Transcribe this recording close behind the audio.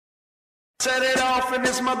Set it off in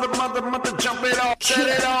this mother, jump it off. Set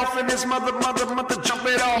it off in this mother, jump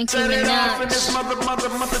it off. Set it off in this mother,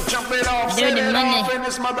 jump it off. Set it off in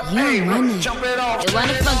this mother, jump it off. Why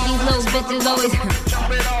the fuck these little bitches always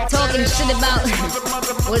talking shit about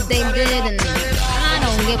what they did and I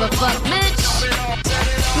don't give a fuck, bitch.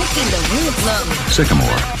 Look in the room, love.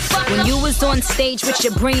 Sycamore. When you was on stage with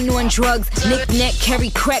your brain on drugs, knick-knack, carry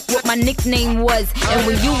crack, what my nickname was. And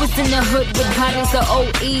when you was in the hood with bottles of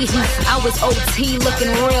OE, I was OT, looking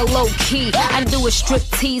real low-key. I do a strip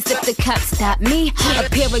tease if the cops stop me. A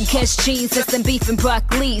pair of Guess jeans and some beef and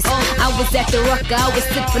broccolis. I was at the Rucker, I was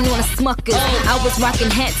sipping on a Smuckers. I was rocking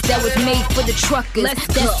hats that was made for the truckers.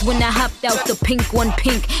 That's when I hopped out the pink on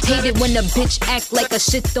pink. Hate it when a bitch act like a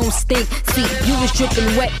shit don't stink. See, you was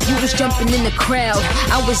dripping wet, you was jumping in the crowd.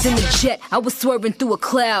 I was in the jet, I was swerving through a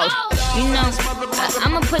cloud. You know,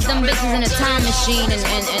 I'ma put them bitches in a time machine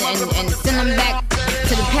and send them back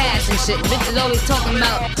to the past and shit. Bitches always talking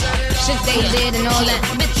about shit they did and all that.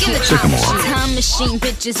 Bitch, in the time machine,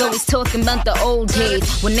 bitches always talking about the old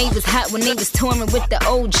days. When they was hot, when they was touring with the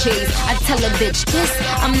old J's. I tell a bitch this,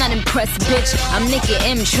 I'm not impressed, bitch. I'm Nicki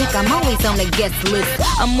M. Trick, I'm always on the guest list.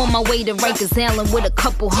 I'm on my way to Rikers Island with a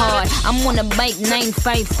couple hard. I'm on a bike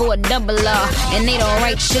 954 double R. And they don't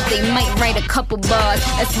write shit, they might write a couple bars.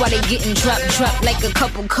 That's why they getting dropped like a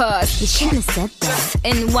couple cars. You shouldn't have said that.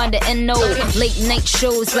 NY to NO, late night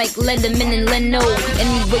shows like Letterman and Leno.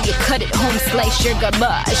 Anyway you cut it, home slice your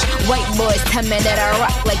garbage. White boys tell me that I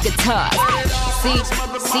rock like guitars.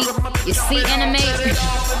 You see anime?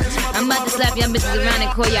 I'm about to slap y'all bitches around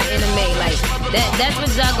and call y'all anime. Like, that's what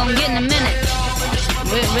y'all gonna get in a minute.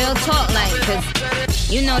 Real talk, like,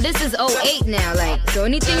 cause, you know, this is 08 now, like, so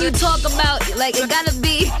anything you talk about, like, it gotta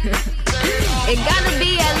be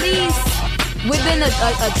at least within a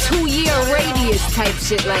 2-year radius type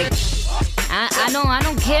shit, like, I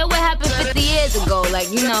don't care what happened 50 years ago,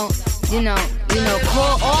 like, you know,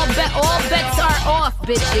 call all bets are off,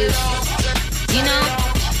 bitches, you know,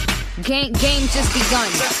 game just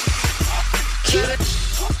begun.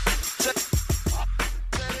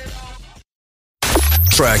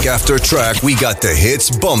 Track after track, we got the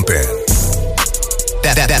hits bumping.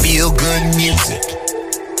 That feel good music.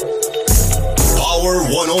 Power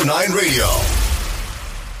 109 Radio.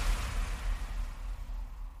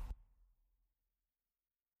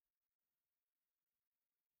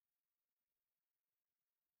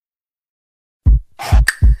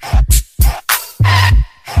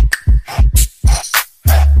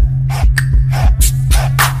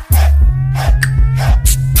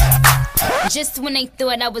 Just when they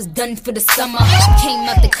thought I was done for the summer, came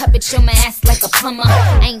out the cupboard, show my ass like a plumber.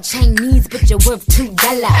 I ain't Chinese, but you're worth $2.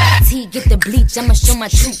 T, get the bleach, I'ma show my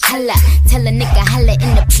true color. Tell a nigga holla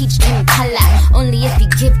in the peach in color. Only if you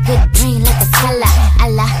give good brain like a scholar.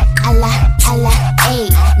 Allah, Allah, Allah,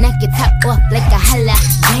 ayy. Knock your top off like a holla,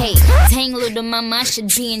 hey. Tang little mama, I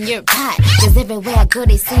should be in your pot. Cause everywhere I go,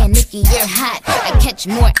 they saying, Nicki, you're hot. I catch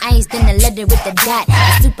more eyes than a letter with a dot.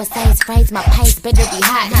 I supersize fries, my pies better be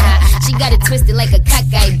hot. She got it twisted like a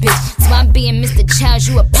cockeyed bitch. So I'm being Mr. Childs,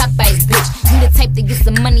 you a Popeyes bitch. You the type to get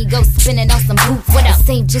some money, go spend it on some boots. What I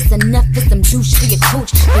save just enough for some douche for your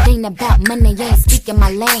coach. It ain't about money, you ain't speaking my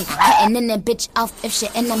lane. Cutting in that bitch off if she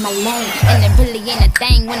into my lane. And it really ain't a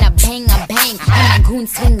thing when I bang, I bang. And my goon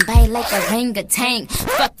swing by like a orangutan.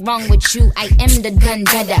 Fuck wrong with you, I am the gun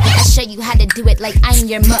better. I show you how to do it like I'm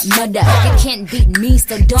your mother. You can't beat me,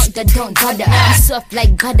 so don't butter. You soft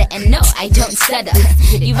like butter, and no, I don't stutter.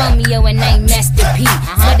 You Romeo and I Master P.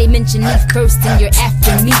 So they mention me first and you're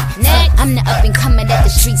after me. Next, I'm the up and comer that the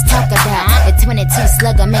streets talk about. The 22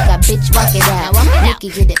 slugger make a bitch walk it out. Nicki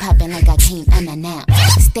get it poppin' like I came unannounced.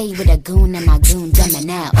 Stay with a goon and my goon dumbin'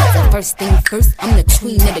 out. So first thing first, I'm the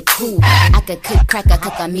queen of the crew. I could cook, crack a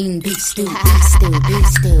cook a mean beef stew. Beef stew, beef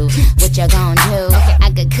stew. What you gon' do? I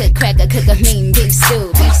could cook, crack a cook a mean beef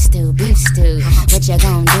stew. Beef stew, beef stew. What you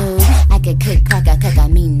gon' do? I could cook, crack a cook a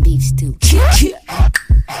mean beef stew.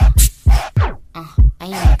 I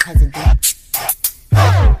am the president.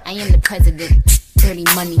 I am the president. Dirty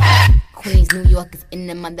money. Queens, New York is in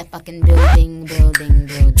the motherfucking building.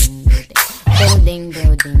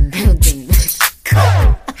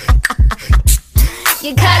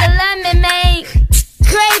 You gotta love me, man.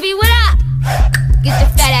 Gravy, what up? Get your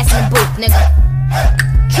fat ass in the booth, nigga.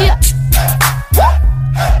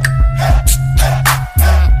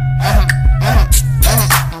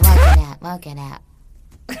 Now walk it out.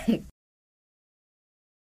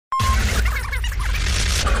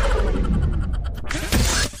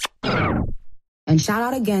 And shout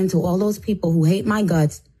out again to all those people who hate my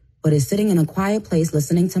guts, but is sitting in a quiet place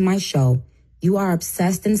listening to my show. You are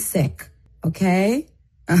obsessed and sick, okay?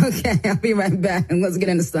 Okay, I'll be right back. And let's get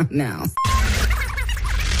into something now.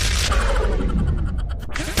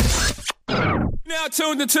 Now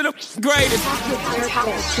tuned into the greatest.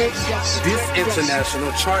 This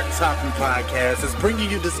international chart-topping podcast is bringing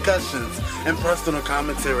you discussions and personal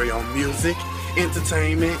commentary on music,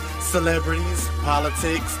 entertainment, celebrities,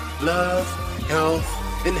 politics, love, health,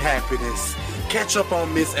 and happiness. Catch up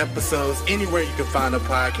on missed episodes anywhere you can find a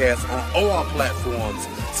podcast on all platforms: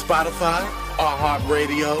 Spotify,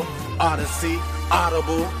 iHeartRadio, Odyssey,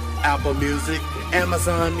 Audible, Apple Music,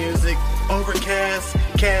 Amazon Music, Overcast,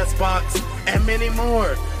 Castbox, and many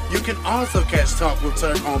more. You can also catch Talk with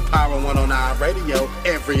Turk on Power 109 Radio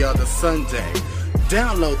every other Sunday.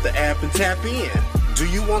 Download the app and tap in. Do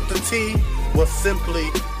you want the tea? Well, simply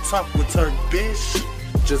talk with Turk, bish.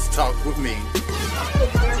 Just talk with me.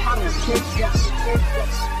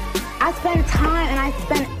 I spend time and I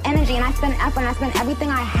spend energy and I spend effort and I spend everything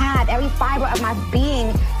I had, every fiber of my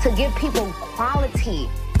being to give people quality.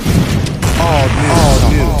 All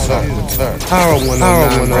new Talk with Turk. Power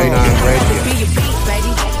 109 Radio. Be your beat,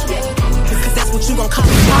 baby. Cause that's what you gon' call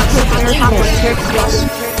me.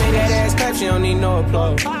 That ass clap, she don't need no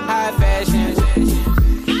applause. High fashion.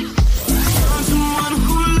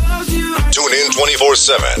 Tune in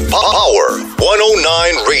 24/7. Power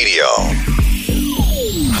 109 Radio.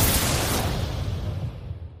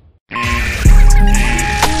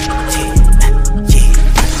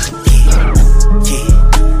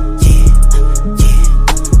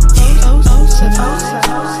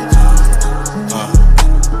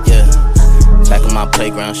 Back on my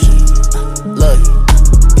playground shit. Look,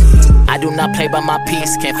 I do not play by my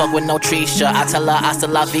piece, can't fuck with no Trisha. I tell her hasta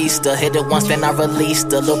la vista, hit it once then I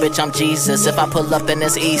released her. Little bitch, I'm Jesus, if I pull up then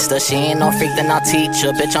it's Easter. She ain't no freak then I'll teach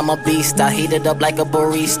her. Bitch, I'm a beast, I heat it up like a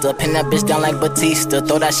barista. Pin that bitch down like Batista,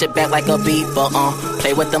 throw that shit back like a beeper,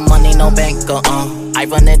 Play with the money, no banker, I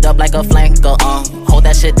run it up like a flanker, Hold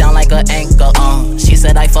that shit down like an anchor, She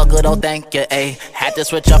said I fuck good, oh thank you, ayy. Had to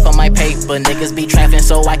switch up on my paper, niggas be trapping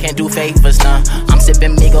so I can't do favors, nah. I'm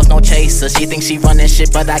sipping Migos, no chaser. She thinks she running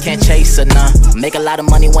shit, but I can't chase her, nah. Make a lot of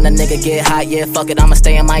money when a nigga get hot, yeah, fuck it, I'ma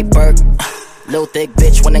stay in my Burke. Little thick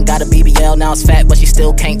bitch went and got a BBL, now it's fat, but she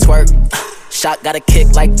still can't twerk. Shot got a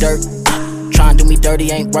kick like dirt. Tryin' do me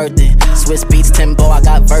dirty, ain't worth it. Swiss beats, Timbo, I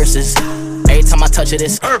got verses. Every time I touch it,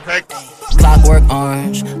 it's perfect. Clockwork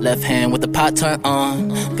orange, left hand with the pot turned on.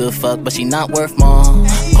 Good fuck, but she not worth more.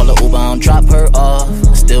 Call her Uber, I don't drop her off.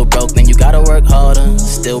 Still broke, then you gotta work harder.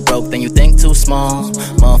 Still broke, then you think too small.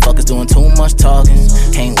 Motherfuckers doing too much talking.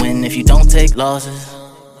 Can't win if you don't take losses.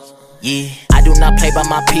 Yeah, I do not play by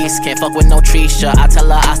my piece, can't fuck with no Trisha. I tell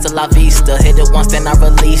her hasta la vista, hit it once then I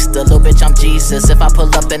released her. Little bitch, I'm Jesus, if I pull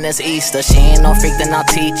up then it's Easter. She ain't no freak then I'll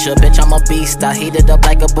teach her. Bitch, I'm a beast, I heat it up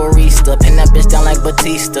like a barista. Pin that bitch down like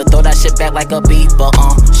Batista, throw that shit back like a beeper,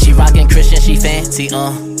 She rockin' Christian, she fancy,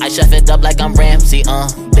 I chef it up like I'm Ramsey,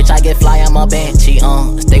 Bitch, I get fly, I'm a banshee,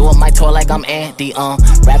 Stay with my toy like I'm Andy,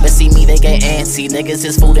 Rappers see me, they get antsy. Niggas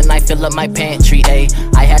is food and I fill up my pantry, ayy.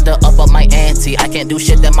 I had to up my ante, I can't do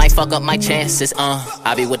shit that might fuck up my chances,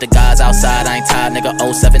 I be with the guys outside, I ain't tired, nigga.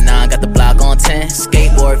 079, got the block on 10.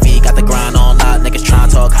 Skateboard V, got the grind on lock. Niggas tryna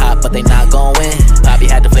talk hot, but they not gon' win. Poppy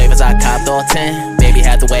had the flavors, I copped all 10. Baby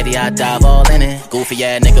had the way, I dive all in it. Goofy,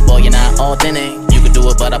 yeah, nigga, boy, you're not authentic. You can do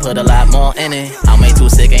it, but I put a lot more in it. I'm way too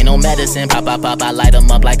sick, ain't no medicine. Pop, pop, pop, I light them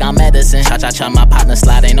up like I'm medicine. Cha, cha, cha, my partner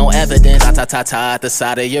slide, ain't no evidence. Ta, ta, ta, ta, at the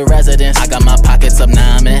side of your residence. I got my pockets up,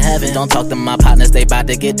 now I'm in heaven. Don't talk to my partners, they bout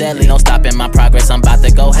to get deadly. No stopping my progress, I'm about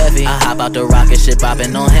to go heavy. I hop out the rocket shit,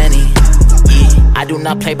 bopping on Henny. Yeah, I do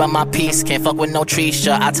not play by my piece, can't fuck with no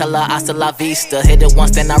Trisha. I tell her hasta la vista, hit it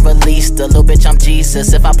once then I released her. Little bitch, I'm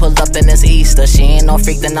Jesus, if I pull up then it's Easter. She ain't no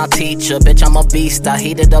freak then I'll teach her. Bitch, I'm a beast, I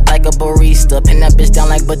heat it up like a barista. Pin that bitch down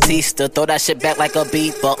like Batista, throw that shit back like a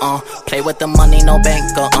beeper, Play with the money, no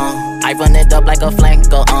banker, I run it up like a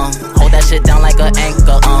flanker, Hold that shit down like an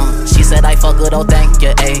anchor, She said I fuck good, oh thank you,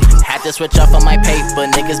 ayy. Had to switch up on my paper,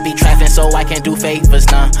 niggas be trapping so I can't do favors,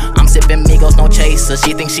 nah. I'm sipping Migos, no chaser.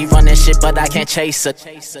 She thinks she running shit, but I can't chase her.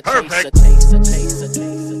 Perfect.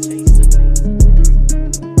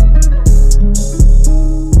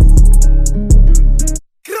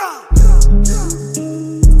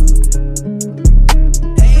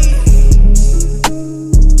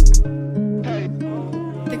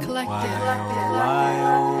 The Collective.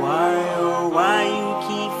 Why you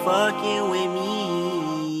keep fucking with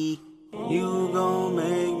me? You gon'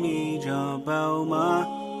 make me jump out my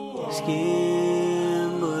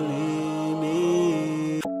skin, believe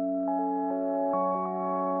me.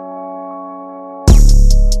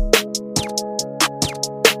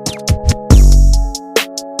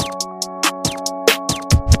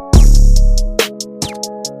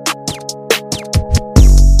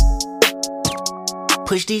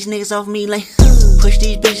 Push these niggas off me like push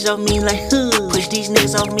these bitches off me like push these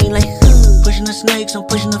niggas off me like pushing the snakes, I'm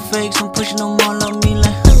pushing the fakes, I'm pushing them all off me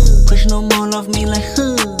like pushing them all off me like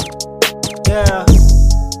yeah.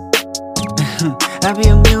 I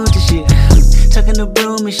be immune to shit, tucking the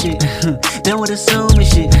broom and shit, done with assuming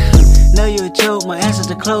shit. Know you a joke, my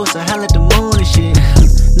answers are close, I holla at the moon and shit.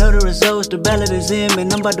 Know the results, the ballot is in,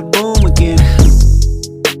 man, I'm about to boom again.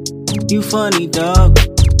 You funny, dog.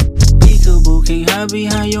 Peekaboo, can't hide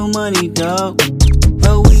behind your money, dog.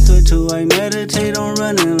 But we could too, I meditate on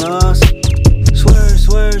running lost. Swerve,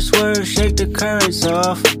 swerve, swerve, shake the currents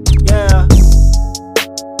off, yeah.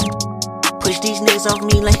 Push these niggas off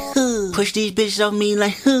me like push these bitches off me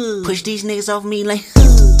like push these niggas off me like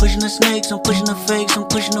pushing the snakes, I'm pushing the fakes, I'm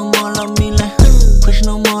pushing them all off me like pushing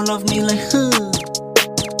them all off me like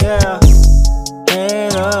yeah.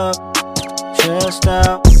 Head up, chest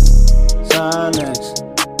out, silence.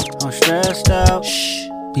 I'm stressed out. Shh,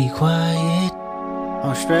 be quiet.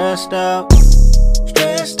 I'm stressed out,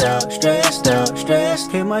 stressed out, stressed out,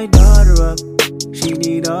 stressed. Hit my daughter up. She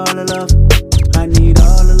need all the love. I need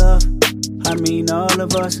all the love. I mean all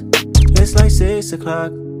of us. It's like 6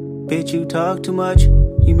 o'clock. Bitch, you talk too much.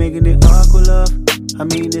 You making it awkward, love. I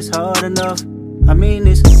mean it's hard enough. I mean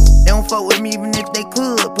this. They don't fuck with me even if they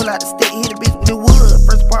could. Pull out the stick, hit a bitch with the wood.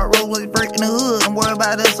 First part roll was breaking the hood. Don't worry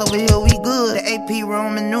about us over here, we good. The AP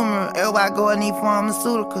Roman numeral. Everybody go, I need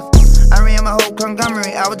pharmaceuticals. I ran my whole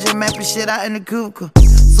conglomerate. I was just mapping shit out in the cubicle.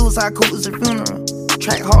 Suicide cool is a funeral.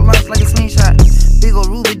 Track hard life like a slingshot. Big ol'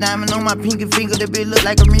 ruby diamond on my pinky finger. That bitch look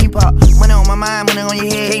like a mini pop. Money on my mind, money on your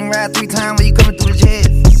head. Can't ride 3 times when you coming through the chest.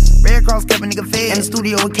 Red Cross kept a nigga fed. In the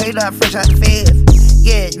studio with K-Dot fresh out the feds.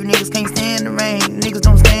 Yeah, you niggas can't stand the rain. Niggas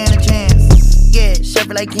don't stand a chance. Yeah,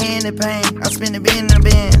 shepherd like candy pain. I spin the bin in the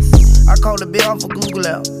bins. I call the bill off of Google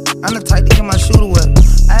out. I'm the type to get my shooter wet.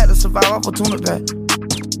 I had to survive off a tuna pack.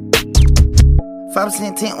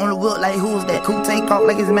 5% tent on the wheel like who's that? Cool take off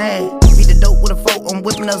like it's mad. Beat the dope with a fork, I'm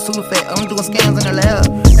whipping up super fat. I'm doing scams in the lab.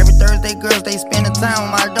 Every Thursday, girls, they spend the time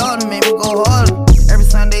with my daughter, man, we go harder. Every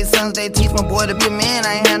Sunday, Sunday, teach my boy to be a man,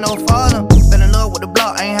 I ain't had no father. Been in love with the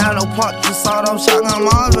block, I ain't had no part. Just sawed off shotgun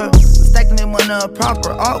Marvin. Stacking them on a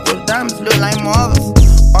proper awkward. Diamonds look like marbles.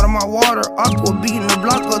 Out of my water, aqua, beating the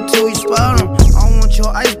block up till we spell them. I don't want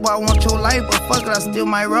your ice, but I want your life, but fuck it, I still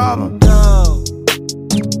might rob them. No.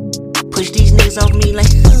 Push these niggas off me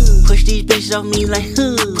like push these bitches off me like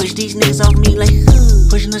push these niggas off me like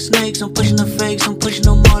pushing the snakes, I'm pushing the fakes, I'm pushing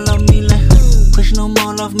them all off me like pushing them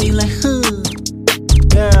all off me like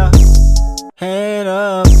yeah. Head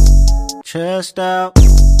up, chest out,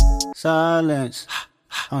 silence.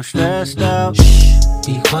 I'm stressed out. Shh,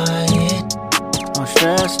 be quiet. I'm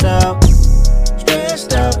stressed out,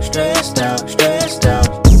 stressed out, stressed out, stressed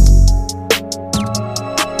out.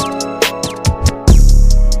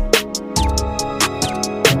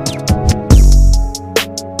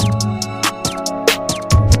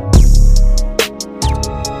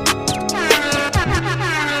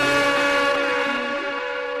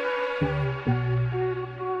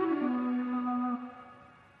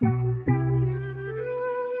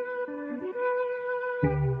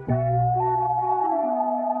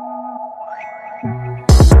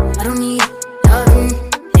 I don't need loving,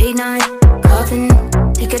 late night, coughing.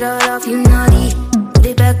 Take it all off, you naughty. Put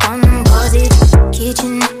it back on the closet.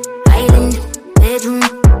 Kitchen, island, bedroom,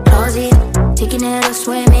 closet. Taking it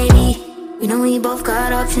elsewhere, maybe. We know we both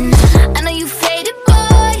got options. I know you faded, boy.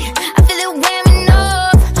 I feel it wearing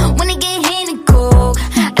off. When it get hand and cold.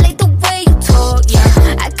 I like the way you talk,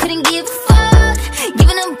 yeah. I couldn't give a fuck.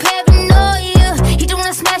 Giving them paranoia. He don't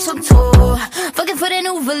wanna smash on tour. Fucking for the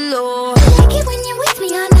new velour. I like it when you're with me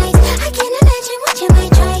all night. I can't imagine what you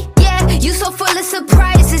might try. Yeah, you so full of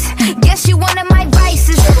surprises. Guess you one of my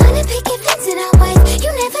vices. You wanna pick it, Vincent out white. You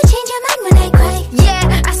never change your mind when I cry.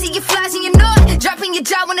 Yeah, I see your flies and you know it. Dropping your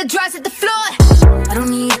jaw when it dries at the floor. I don't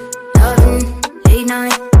need loving, late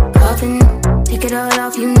night, coughing. Take it all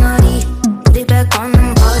off, you naughty. Put it back on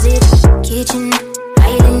the closet. Kitchen,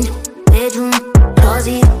 island, bedroom,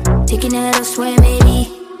 closet. Taking it elsewhere, maybe.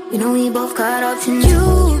 You know we both got options.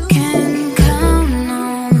 You can count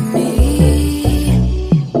on me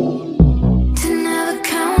to never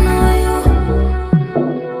count.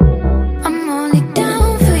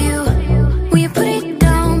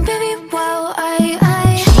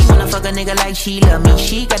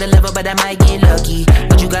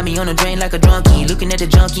 the drain like a drunkie. Looking at the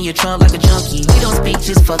junk in your trunk like a junkie. We don't speak,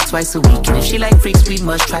 just fuck twice a week. And if she like freaks, we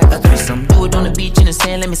must try a threesome. Do it on the beach in the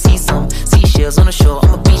sand, let me see some seashells on the shore.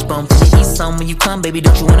 I'm a beach bum, can you eat some? When you come, baby,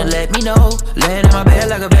 don't you wanna let me know? Laying in my bed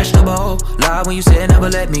like a vegetable. Lie when you said never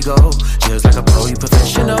let me go. Just like a pro, you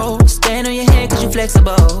professional. Stand on your head cause you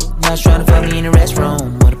flexible. Not trying to fuck me in the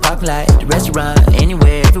restroom or the parking lot, the restaurant.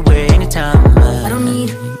 Anywhere, everywhere, anytime. I don't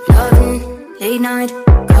need loving, late night,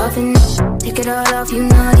 coughing. Take it all off, you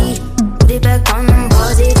naughty. Put it back on and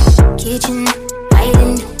pause it. Kitchen,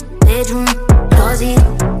 island, bedroom, closet.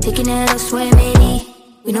 Taking it elsewhere, maybe.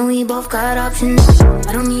 We know we both got options.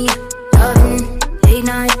 I don't need loving, late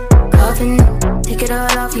night, coughing. Take it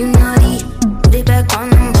all off, you naughty. Put it back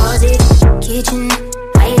on and pause it. Kitchen,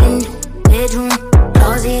 island, bedroom,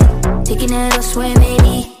 closet. Taking it elsewhere,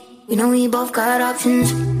 maybe. We know we both got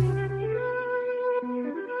options.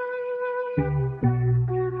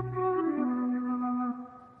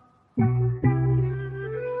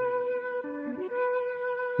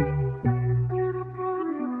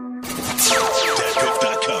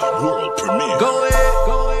 World premiere. Go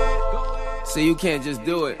ahead. So you can't just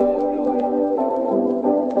do it.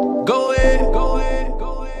 Go ahead.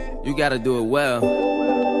 You gotta do it well.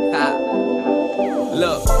 Ha.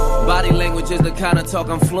 Look, body language is the kind of talk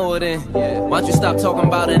I'm fluent in. Why don't you stop talking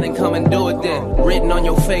about it and come and do it then? Written on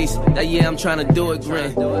your face, that yeah, I'm trying to do it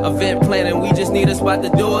grin. Event planning, we just need a spot to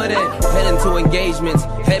do it in. Heading to engagements,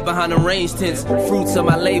 head behind arranged tents. Fruits of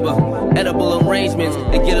my labor, edible arrangements.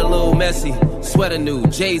 They get a little messy. Sweater new,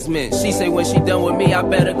 Jay's mint. She say when she done with me, I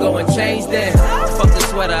better go and change then. Fuck the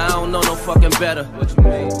sweater, I don't know no fucking better.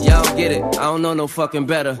 Y'all don't get it, I don't know no fucking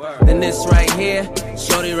better than this right here,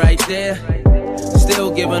 shorty right there.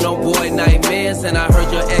 Still giving old boy nightmares, and I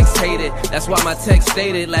heard your ex hated. That's why my text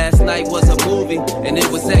stated last night was a movie, and it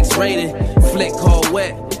was X-rated. Flick called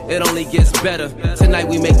Wet, it only gets better. Tonight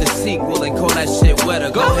we make the sequel and call that shit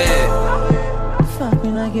wetter. Go ahead. Fuck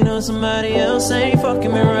me like you know somebody else ain't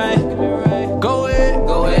fucking me right. Go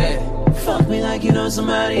ahead. Fuck me like you know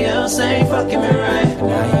somebody else ain't fucking me right.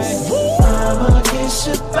 Nice. I'ma kiss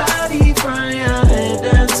your body from your head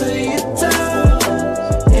down to your toes.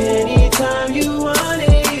 Anytime you want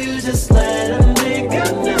it, you just let a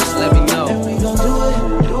nigga know. Just let me know. And we gon' do it.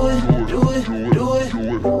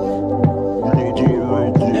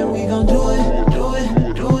 And we gon' do it.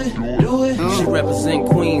 She represent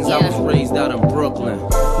Queens, I was raised out in Brooklyn.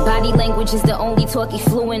 Body language is the only talk he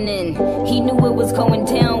fluent in. He knew it was going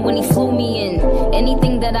down when he flew me in.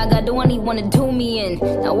 Anything that I got on, he wanna do me in.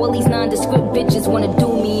 Now all these nondescript bitches wanna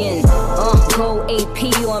do me in. Go AP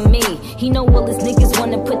on me. He know all his niggas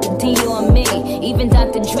wanna put the D on me. Even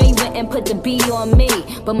Dr. Dre went and put the B on me.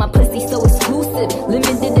 But my pussy so exclusive,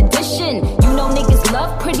 limited edition. You know niggas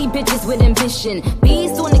love pretty bitches with ambition.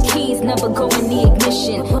 B's on the keys, never go in the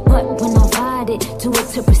ignition. But when I ride it, do it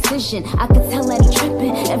to precision. I can tell that he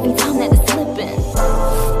tripping every time that it's slipping.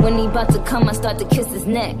 When he about to come, I start to kiss his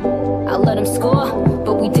neck. I let him score,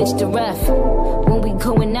 but we ditch the ref. When we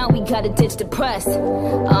going out, we gotta ditch the press.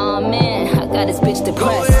 Aw man, I got his bitch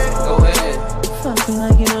depressed. Go ahead. Fuck me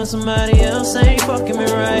like you know somebody else ain't fucking me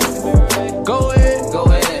right. Go ahead.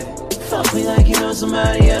 Fuck me like you know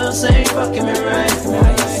somebody else ain't fucking me right.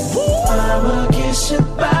 Nice. I'ma kiss your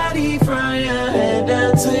body from your head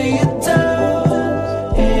down to your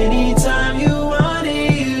toes. Anytime you want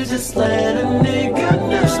it, you just let a nigga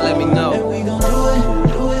know. Just let me know. And we gon' do it.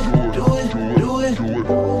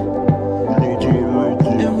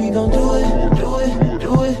 And we gon' do it.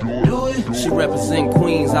 She represent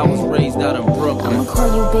Queens, I was raised out in Brooklyn. I'ma call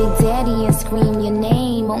you Big Daddy and scream your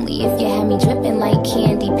name, only if you had me dripping like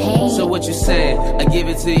candy paint. So what you saying? I give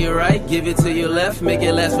it to your right, give it to your left, make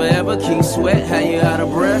it last forever, keep sweat, how you out of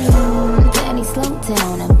breath? Daddy, slow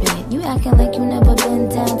down a bit. You acting like you never been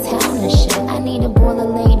downtown and shit. I need a baller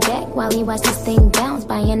laid back while he watch this thing bounce,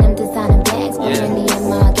 buying them designer bags, put money in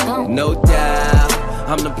my account. No doubt,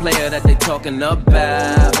 I'm the player that they talking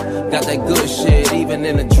about. Got that good shit even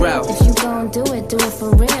in a drought. If you gon' do it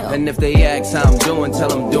for real. And if they ask how I'm doing, tell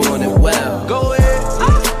them doing it well. Go ahead.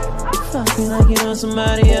 Fuck me like you know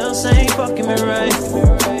somebody else ain't fucking me right.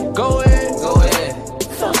 Go ahead.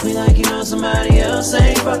 Fuck me like you know somebody else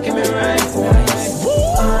ain't fucking me right. Nice.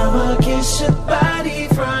 I'ma kiss your body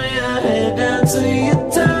from your head down to your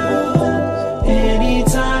toes.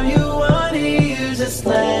 Anytime you want it, you just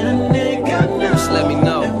let a nigga know. Just let me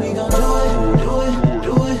know. And we gon' do it.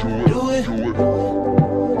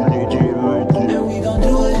 And we gon'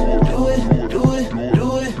 do it.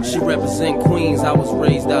 She represent Queens, I was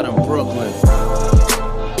raised out in Brooklyn.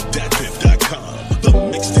 DatPiff.com, the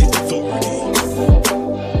mixtape authority.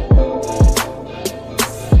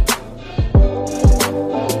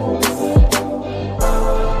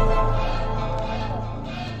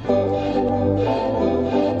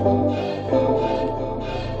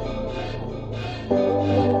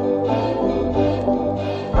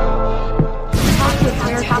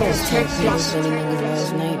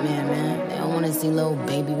 Sassy little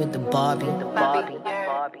baby with the Barbie. Tell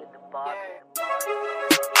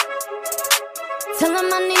him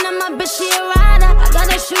I need my bitch, she a rider. I got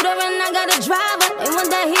a shooter and I got a driver. They want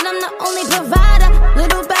that heat, I'm the only provider.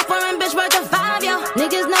 Little back foreign bitch worth a 5, yo.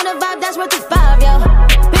 Niggas know the vibe, that's worth a 5, yo.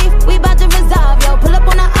 Beef, we bout to resolve, yo. Pull up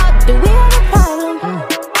on the up, do we have a problem?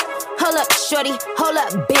 Hold up, shorty, hold up,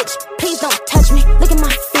 bitch. Please don't touch me. Look at my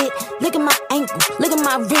fit, look at my ankle, look at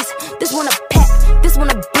my wrist. This one a pack, this one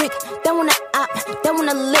a brick, that one a op, that one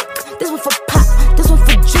a lick. This one for pop, this one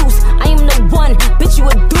for juice. I am the one, bitch, you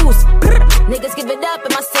a deuce. Niggas give it up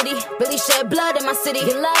in my city, really shed blood in my city,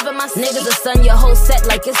 get love in my city. Niggas will stun your whole set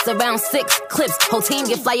like it's around 6 clips. Whole team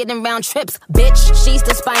get flyer than round trips. Bitch, she's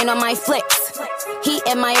the spine on my flicks. He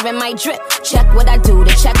admiring my drip. Check what I do,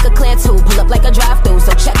 the check a clear too. Pull up like a drive-thru,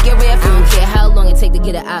 so check your rear view. I don't care how long it take to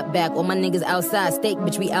get an op back. All my niggas outside, steak,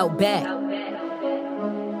 bitch, we out back.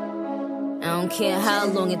 I don't care how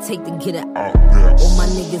long it take to get an out back. All my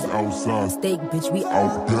niggas outside, steak, bitch, we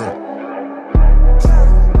out back.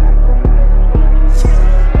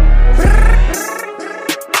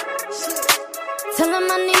 Tell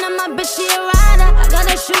him I need my bitch, she a rider. I got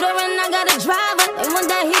a shooter and I got a driver. They want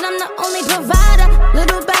that heat, I'm the only provider.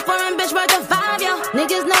 Little back foreign bitch worth a 5, yo.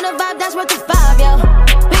 Niggas know the vibe, that's worth a 5, yo.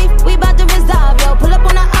 Beef, we bout to resolve, yo. Pull up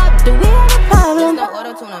on the up, do we have a problem? There's no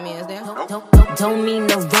auto-tune on me, is there? Don't mean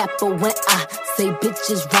no rapper when I say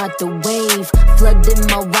bitches ride the wave. Flooded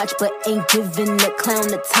my watch, but ain't giving the clown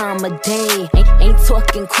the time of day. Ain't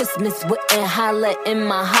talking Christmas, wouldn't holler in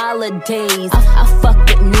my holidays. I fuck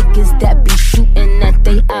with niggas that be shooting at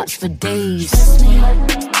they ops for days.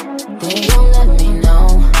 They gon' let me know.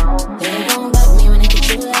 They gon' wreck me when they get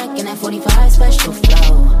you like in that 45 special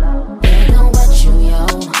flow. They gon' wet you, yo.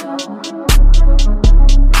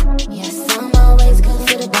 Yes, I'm always good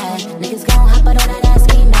for the bad. Niggas gon' hop out on that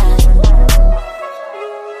ski mask.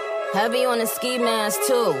 Heavy on the ski mask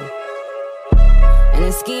too. And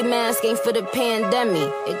the ski mask ain't for the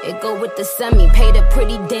pandemic. It go with the semi. Paid a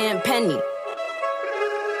pretty damn penny.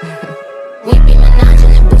 We be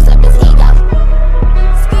menaging and boost up his ego.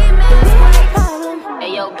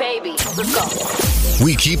 Hey yo, baby, let's go.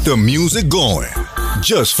 We keep the music going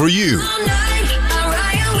just for you.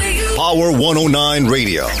 Power 109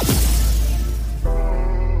 Radio.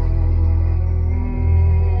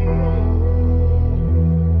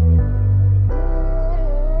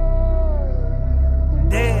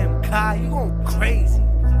 Damn, Kai, you going crazy.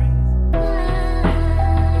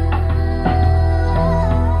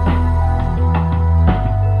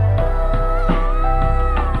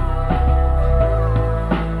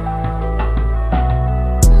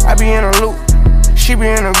 I be in a loop, she be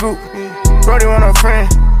in a group. Brody want a friend,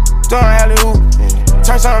 throwing alley-oop.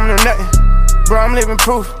 Turn something to nothing, bro, I'm living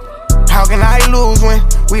proof. How can I lose when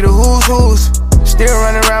we the who's? Still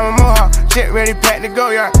running around with Mohawk, jet ready, packed to go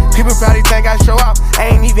yard. People probably think I show off, I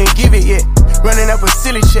ain't even give it yet. Running up a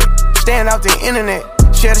silly shit, staying off the internet.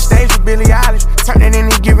 Share the stage with Billie Eilish, turn it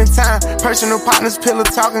any given time. Personal partners, pillow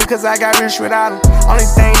talking, cause I got rich without them. Only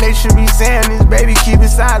thing they should be saying is, baby, keep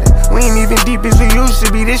it silent. We ain't even deep as we used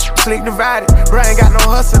to be, this slick divided. Bro ain't got no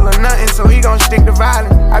hustle or nothing, so he gon' stick to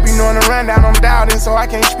violence. I be knowing the rundown, I'm doubting, so I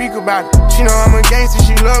can't speak about it. She know I'm a gangster,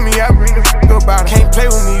 she love me, I bring the f*** about it. Can't play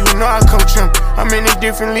with me, you know I coach him. I'm in a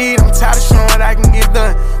different league, I'm tired of showing what I can get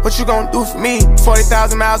done. What you gon' do for me?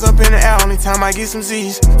 40,000 miles up in the air, only time I get some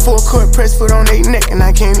Z's. Full court press foot on their neck, and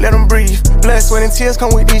I can't let them breathe. Blood, sweat, and tears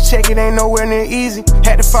come with this check, it ain't nowhere near easy.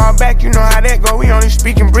 Had to fall back, you know how that go, we only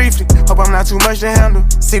speaking briefly. Hope I'm not too much to handle.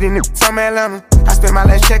 City nigga from Atlanta, I spent my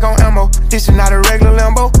last check on ammo. This is not a regular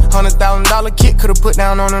Lambo. $100,000 kit, could've put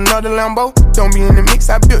down on another Lambo. Don't be in the mix,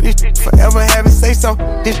 I built this shit forever, having say so.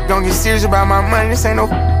 This gon' get serious about my money, this ain't no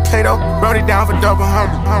Play-Doh. Wrote it down for double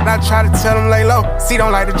humble. I try to tell him lay low. C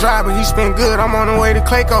don't like to drive, but he spin good, I'm on the way to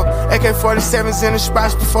Clayco. AK-47s in the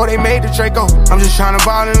spots before they made the Draco. I'm just trying to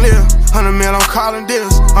ball and live. 100 mil, I'm calling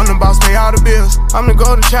deals. I'm the boss, pay all the bills. I'm the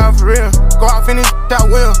golden child for real. Go off in this I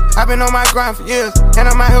will. I've been on my grind for years, and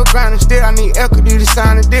I'm out here grinding still. I need equity to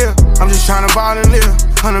sign a deal. I'm just trying to ball and live.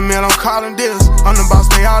 100 mil, I'm calling deals. I'm the boss,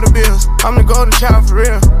 pay all the bills. I'm the golden child for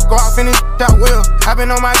real. Go off in this I will. I've been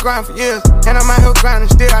on my grind for years, and I'm out here grinding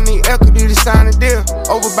still. I need equity to sign a deal.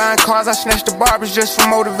 Over buying cars, I snatched the barbers just for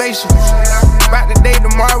motivation. About the day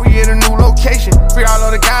tomorrow, we at a new location. Free all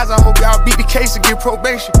of the guys, I hope y'all beat the case and get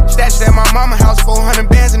probation. Stashed at my mama house, 400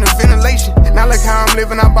 bands in the ventilation. Now look how I'm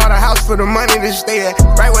living, I bought a house for the money to stay at.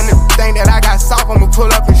 Right when the thing that I got soft, I'ma pull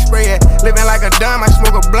up and spray it. Living like a dumb, I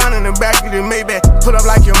smoke a blunt in the back of the Maybach. Put up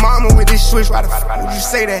like your mama with this switch, why the fuck would you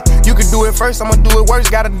say that? You could do it first, I'ma do it worse,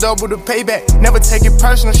 gotta double the payback. Never take it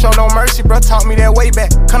personal, show no mercy, bro, taught me that way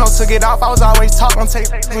back. Kano took it off, I was always taught, don't take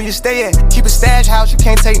when you stay at. Keep a stash house, you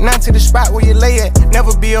can't take nothing to the spot where you lay at.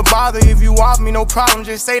 Never be a bother, if you off me, no problem,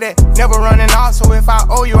 just say that. Never running off, so if I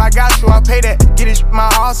owe you, I got you, I pay that. Get it my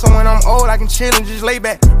all, so when I'm old, I can chill and just lay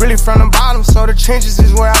back. Really from the bottom, so the trenches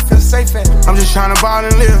is where I feel safe at. I'm just trying to ball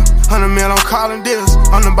and live, 100 mil, I'm calling deals.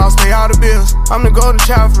 I'm the boss, pay all the bills, I'm the golden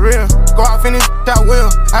child for real. Go out, finish, I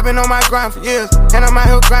will. I've been on my grind for years, and I'm out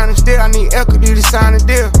here grinding still. I need equity to sign a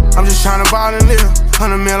deal. I'm just trying to ball and live,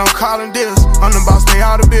 100 mil, I'm calling deals. I'm the boss, pay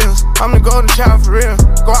all the bills, I'm the golden child for real.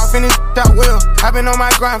 Go out, finish, I will. I've been on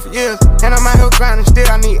my grind for years, and I'm out here grinding still.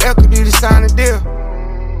 I need equity to sign a deal.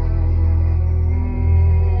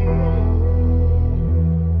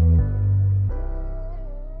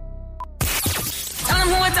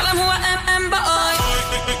 Tell them who I am, boy.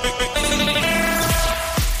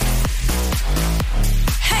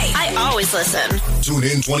 Hey, I always listen. Tune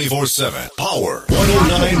in 24/7. Power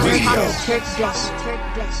 109 Radio.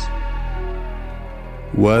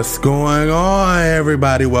 What's going on,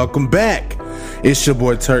 everybody? Welcome back. It's your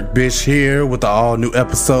boy Turk Bish here with the all new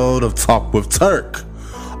episode of Talk with Turk,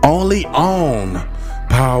 only on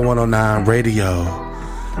Power 109 Radio.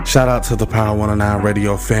 Shout out to the Power 109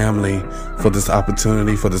 Radio family for this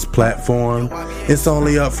opportunity, for this platform. It's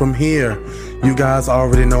only up from here. You guys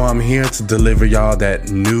already know I'm here to deliver y'all that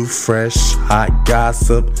new, fresh, hot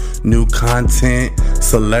gossip, new content,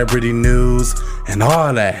 celebrity news, and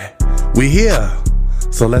all that. We here.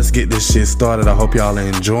 So let's get this shit started. I hope y'all are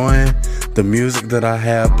enjoying the music that I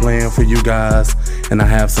have playing for you guys, and I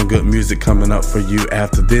have some good music coming up for you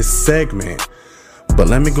after this segment. But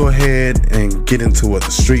let me go ahead and get into what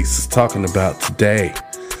the streets is talking about today.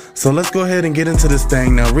 So let's go ahead and get into this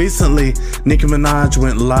thing. Now, recently, Nicki Minaj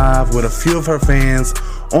went live with a few of her fans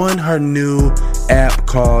on her new app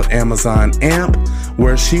called Amazon Amp,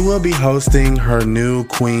 where she will be hosting her new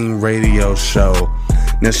Queen radio show.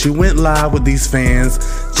 Now, she went live with these fans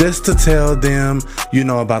just to tell them,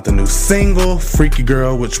 about the new single, Freaky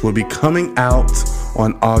Girl, which will be coming out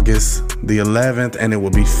on August the 11th, and it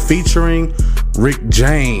will be featuring Rick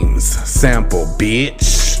James sample,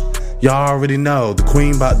 bitch. Y'all already know, the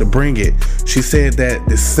Queen about to bring it. She said that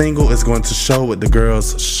this single is going to show what the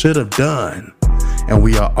girls should have done, and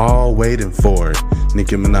we are all waiting for it.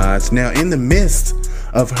 Nicki Minaj. Now, in the midst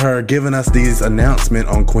of her giving us these announcements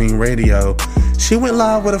on Queen Radio, she went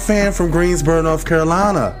live with a fan from Greensboro, North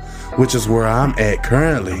Carolina, which is where I'm at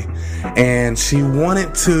currently. And she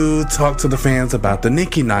wanted to talk to the fans about the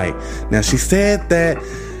Nicki Night. Now, she said that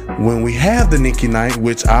when we have the Nicki Night,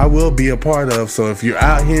 which I will be a part of, so if you're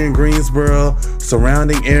out here in Greensboro,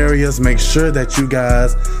 surrounding areas, make sure that you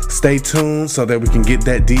guys stay tuned so that we can get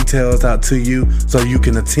that details out to you so you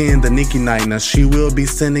can attend the Nicki Night. Now, she will be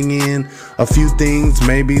sending in a few things,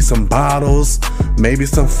 maybe some bottles, maybe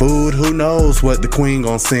some food. Who knows what the Queen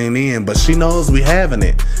gonna send in, but she knows we having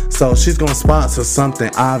it, so she's gonna sponsor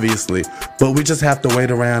something, obviously, but we just have to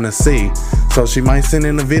wait around and see. So she might send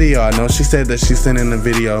in a video. I know she said that she's sending a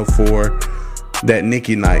video for that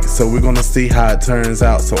Nicki Night, so we're gonna see how it turns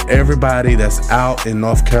out. So everybody that's out in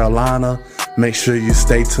North Carolina, make sure you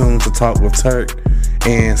stay tuned to Talk with Turk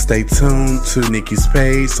and stay tuned to Nicki's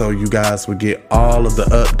page so you guys will get all of the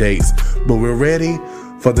updates. But we're ready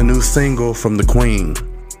for the new single from the Queen,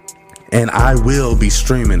 and I will be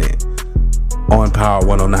streaming it on Power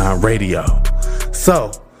 109 Radio.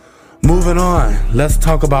 So moving on, let's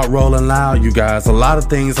talk about Rolling Loud, you guys. A lot of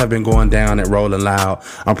things have been going down at Rolling Loud.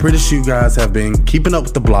 I'm pretty sure you guys have been keeping up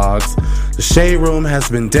with the blogs. The Shade Room has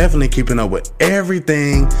been definitely keeping up with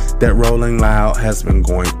everything that Rolling Loud has been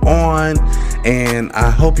going on. And I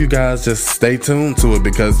hope you guys just stay tuned to it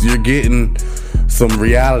because you're getting some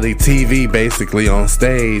reality TV basically on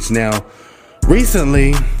stage. Now,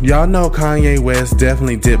 recently, y'all know Kanye West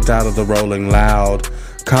definitely dipped out of the Rolling Loud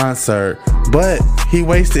concert, but he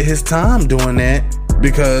wasted his time doing that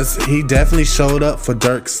because he definitely showed up for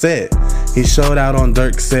Dirk's set. He showed out on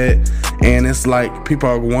Dirk's set, and it's like people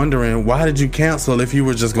are wondering, why did you cancel if you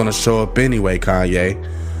were just gonna show up anyway, Kanye?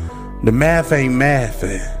 The math ain't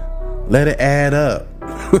mathing. Let it add up.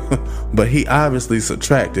 But he obviously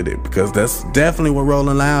subtracted it because that's definitely what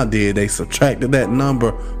Rolling Loud did. They subtracted that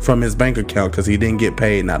number from his bank account because he didn't get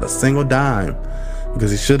paid not a single dime,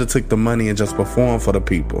 because he should have took the money and just performed for the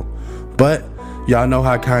people. But y'all know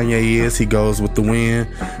how Kanye is. He goes with the wind.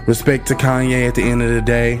 Respect to Kanye at the end of the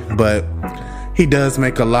day, but he does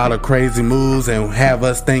make a lot of crazy moves and have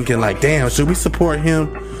us thinking like, damn, should we support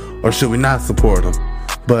him or should we not support him?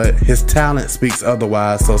 but his talent speaks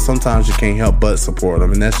otherwise, so sometimes you can't help but support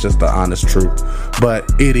him, and that's just the honest truth. But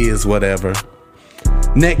it is whatever.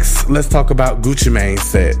 Next, let's talk about Gucci Mane's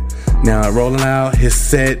set. Now, rolling out his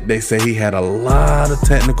set, they say he had a lot of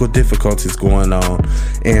technical difficulties going on,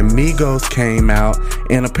 and Migos came out,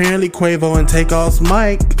 and apparently Quavo and Takeoff's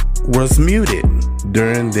mic was muted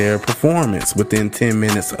during their performance, within 10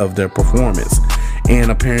 minutes of their performance.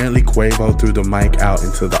 And apparently Quavo threw the mic out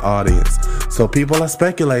into the audience. So people are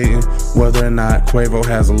speculating whether or not Quavo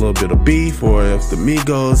has a little bit of beef, or if the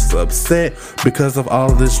Migos is upset because of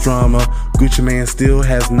all of this drama. Gucci Mane still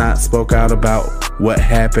has not spoke out about what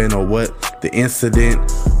happened or what the incident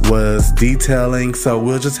was detailing. So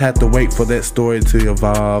we'll just have to wait for that story to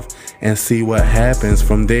evolve and see what happens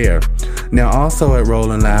from there. Now, also at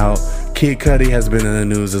Rolling Loud, Kid Cudi has been in the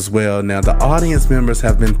news as well. Now, the audience members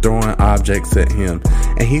have been throwing objects at him,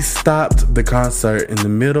 and he stopped the concert in the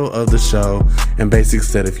middle of the show and basically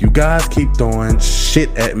said, if you guys keep throwing shit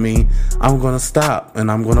at me, I'm gonna stop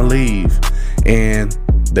and I'm gonna leave. And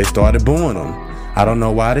they started booing him. I don't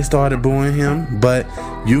know why they started booing him, but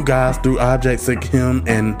you guys threw objects at him,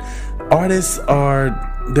 and artists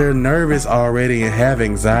they're nervous already and have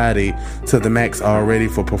anxiety to the max already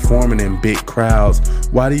for performing in big crowds.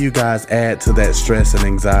 Why do you guys add to that stress and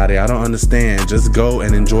anxiety? I don't understand. Just go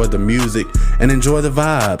and enjoy the music and enjoy the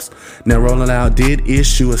vibes. Now, Rolling Loud did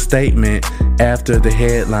issue a statement after the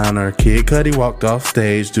headliner Kid Cudi walked off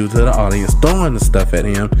stage due to the audience throwing the stuff at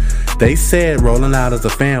him. They said Rolling Loud is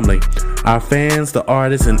a family. Our fans, the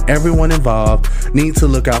artists, and everyone involved need to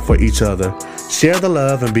look out for each other. Share the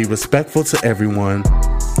love and be respectful to everyone.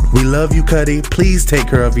 We love you, Cudi. Please take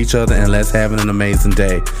care of each other and let's have an amazing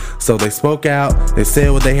day. So they spoke out, they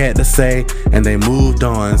said what they had to say, and they moved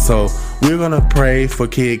on. So we're gonna pray for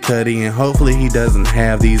Kid Cudi, and hopefully he doesn't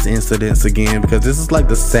have these incidents again, because this is like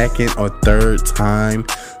the second or third time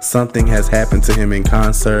something has happened to him in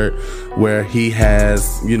concert where he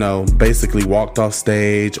has, basically walked off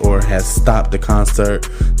stage or has stopped the concert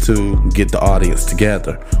to get the audience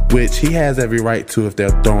together, which he has every right to if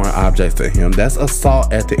they're throwing objects at him. That's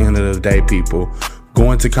assault at the end of the day, people.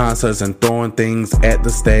 Going to concerts and throwing things at the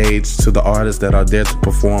stage to the artists that are there to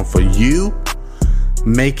perform for you,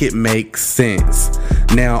 make it make sense.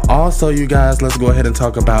 Now, also, you guys, let's go ahead and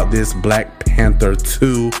talk about this Black Panther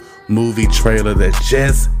 2 movie trailer that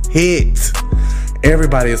just hit.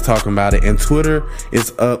 Everybody is talking about it, and Twitter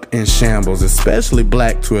is up in shambles, especially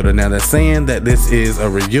Black Twitter. Now, they're saying that this is a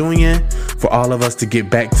reunion for all of us to get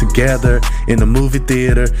back together in the movie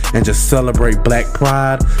theater and just celebrate Black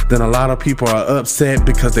Pride. Then a lot of people are upset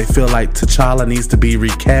because they feel like T'Challa needs to be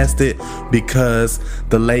recasted because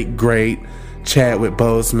the late, great Chadwick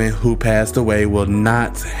Boseman, who passed away, will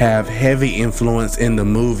not have heavy influence in the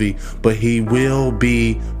movie, but he will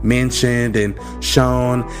be mentioned and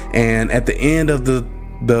shown. And at the end of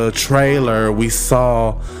the trailer, we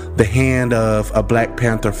saw the hand of a Black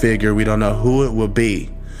Panther figure. We don't know who it will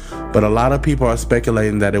be, but a lot of people are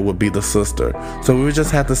speculating that it would be the sister. So we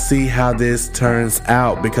just have to see how this turns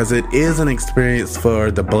out, because it is an experience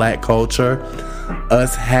for the Black culture,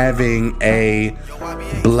 us having a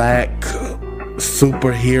Black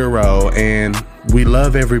superhero, and we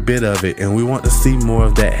love every bit of it, and we want to see more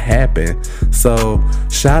of that happen. So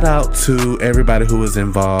shout out to everybody who was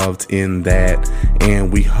involved in that,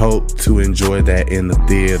 and we hope to enjoy that in the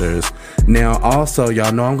theaters. Now, also,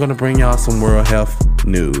 y'all know I'm going to bring y'all some World Health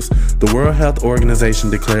news. The World Health Organization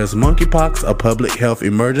declares monkeypox a public health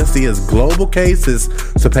emergency as global cases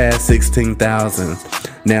surpass 16,000.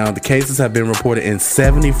 Now, the cases have been reported in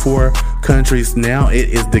 74 countries. Now it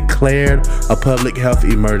is declared a public health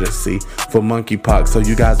emergency for monkeypox. So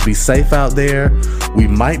you guys be safe out there. We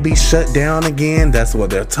might be shut down again. That's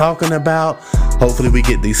what they're talking about. Hopefully we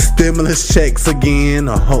get these stimulus checks again,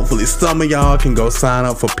 or hopefully some of y'all can go sign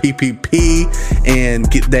up for PPP and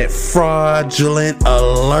get that fraudulent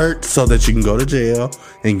alert so that you can go to jail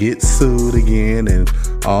and get sued again, and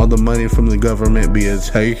all the money from the government being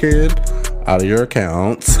taken out of your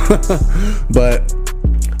accounts. But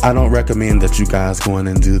I don't recommend that you guys go in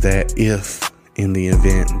and do that if in the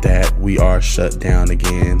event that we are shut down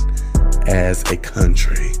again as a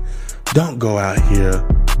country. Don't go out here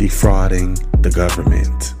defrauding the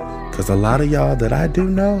government, because a lot of y'all that I do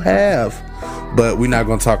know have. But we're not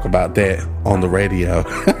going to talk about that on the radio.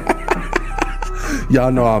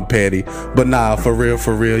 Y'all know I'm petty. But nah, for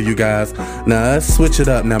real, you guys. Now, let's switch it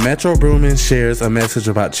up. Now, Metro Boomin shares a message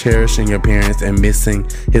about cherishing your parents and missing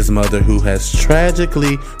his mother, who has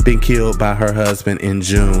tragically been killed by her husband in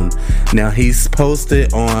June. Now, he's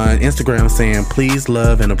posted on Instagram saying, please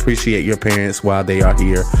love and appreciate your parents while they are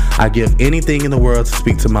here. I give anything in the world to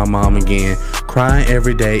speak to my mom again. Crying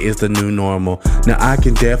every day is the new normal. Now, I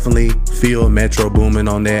can definitely feel Metro Boomin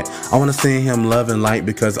on that. I want to send him love and light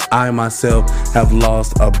because I myself have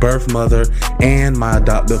lost a birth mother and my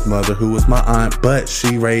adoptive mother, who was my aunt, but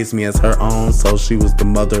she raised me as her own, so she was the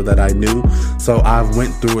mother that I knew. So I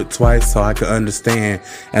went through it twice so I could understand.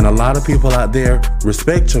 And a lot of people out there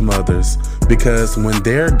respect your mothers, because when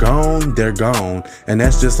they're gone, they're gone. And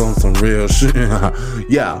that's just on some real shit.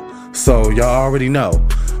 Yeah, so y'all already know.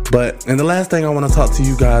 And the last thing I want to talk to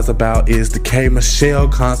you guys about is the K Michelle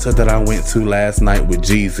concert that I went to last night with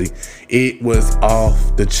Jeezy. It was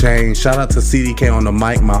off the chain. Shout out to CDK on the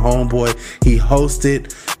mic, my homeboy. He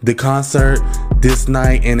hosted the concert this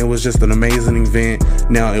night, and it was just an amazing event.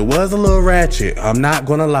 Now, it was a little ratchet. I'm not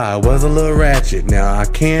gonna lie, it was a little ratchet. Now, I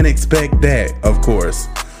can't expect that, of course.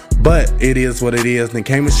 But it is what it is. And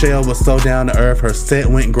K Michelle was so down to earth. Her set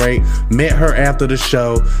went great. Met her after the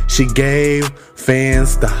show. She gave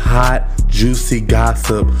fans the hot, juicy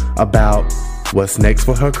gossip about what's next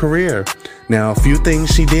for her career. Now, a few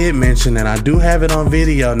things she did mention, and I do have it on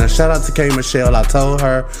video. Now, shout out to K Michelle. I told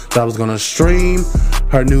her that I was going to stream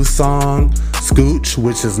her new song, Scooch,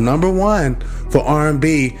 which is #1 for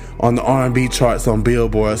R&B on the R&B charts on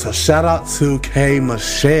Billboard. So shout out to K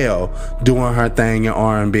Michelle doing her thing in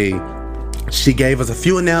R&B. She gave us a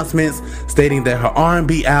few announcements stating that her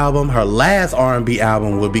R&B album, her last R&B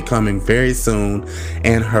album, will be coming very soon,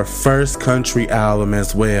 and her first country album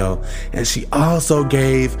as well. And she also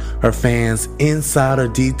gave her fans insider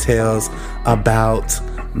details about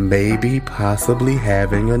maybe possibly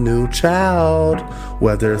having a new child,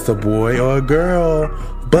 whether it's a boy or a girl.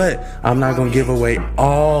 But I'm not going to give away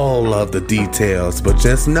all of the details, but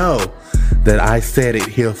just know that I said it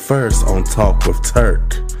here first on Talk with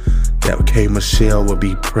Turk, that K Michelle will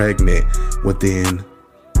be pregnant within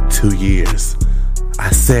 2 years.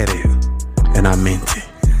 I said it, and I meant it.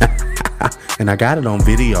 And I got it on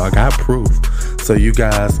video. I got proof. So you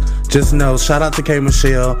guys just know, shout out to K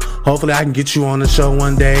Michelle. Hopefully I can get you on the show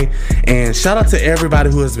one day. And shout out to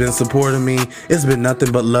everybody who has been supporting me. It's been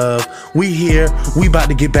nothing but love. We here. We about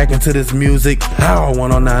to get back into this music. Power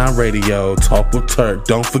 109 Radio. Talk with Turk.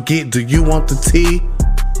 Don't forget, do you want the tea?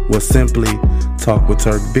 Well, simply talk with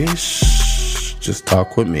Turk, bitch. Just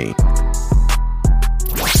talk with me.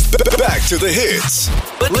 Back to the hits.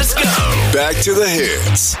 Let's go. Back to the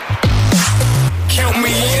hits. Count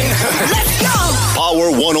me in. Let's go.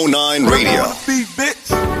 Power 109 Radio.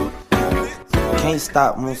 Can't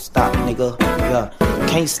stop, won't stop, nigga. Yeah.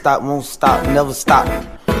 Can't stop, won't stop, never stop.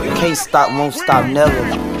 Can't stop, won't stop, never.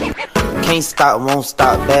 Can't stop, won't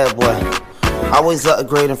stop, bad boy. Always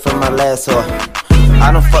upgrading from my last whore.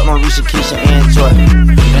 I done fuck my Risha, Keisha, and Joy.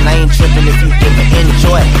 And I ain't tripping if you didn't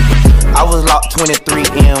enjoy. I was locked 23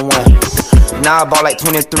 and 1. Now I bought like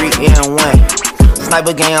 23 and 1.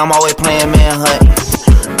 Sniper game, I'm always playing manhunt.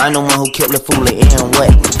 I'm the one who killed the fool and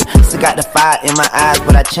what? Still got the fire in my eyes,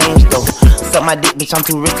 but I changed though. Suck my dick, bitch, I'm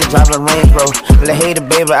too rich to drive a Range Rover. Let hater,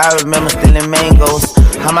 baby, I remember stealing mangoes.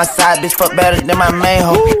 How my side bitch fuck better than my main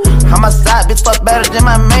hoe. How my side bitch fuck better than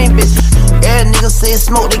my main bitch. Every nigga say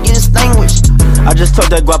smoke, they get extinguished. I just talk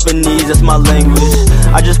that Guapanese, that's my language.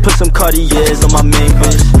 I just put some Cartiers on my main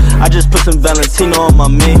bitch. I just put some Valentino on my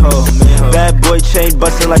main hoe. Bad boy chain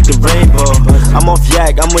bustin' like the rainbow. I'm off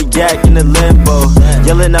yak, I'm with yak in the limbo.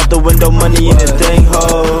 Yelling out the window, money in the thing,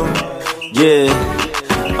 ho. Yeah,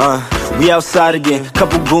 we outside again.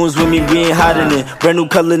 Couple goons with me, we ain't hiding it. Brand new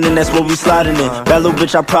color, and that's what we sliding in. Bad little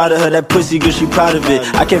bitch, I proud of her. That pussy good, she proud of it.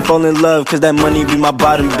 I can't fall in love, cause that money be my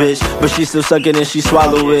bottom bitch. But she still suck it and she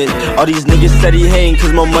swallow it. All these niggas said he hating,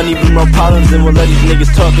 cause more money be more problems. And we'll let these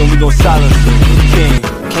niggas talk and we gon' silence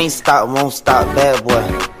them. Can't stop, won't stop, bad boy.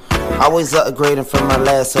 Always upgrading from my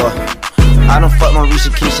last whore. I done fuck my Risha,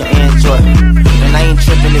 Keisha, and Joy. And I ain't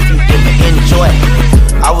tripping if you didn't enjoy.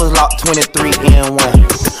 I was locked 23 and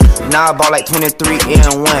 1. Now I bought like 23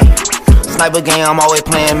 and 1. Sniper game, I'm always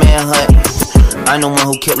playing manhunt. I'm the one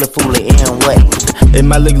who killed the fool and what? It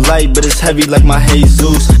might look light, but it's heavy like my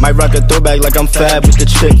Jesus. Might rock a throwback like I'm fab with the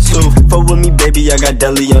chick too. Fuck with me, baby, I got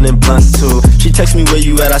deli on and blunts too. She text me where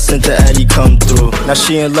you at, I sent her Addy come through. Now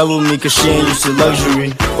she in love with me cause she ain't used to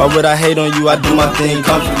luxury. Why would I hate on you? I do my thing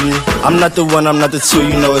comfortably. I'm not the one, I'm not the two,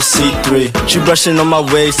 you know it's C3. She brushing on my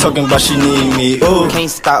waist, talking about she need me. Ooh. Can't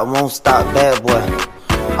stop, won't stop, bad boy.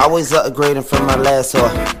 Always upgrading from my last whore.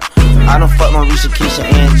 I done fucked Marisha, Keisha,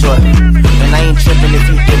 and Joy. And I ain't tripping if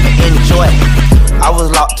you different, enjoy. I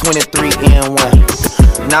was locked 23 and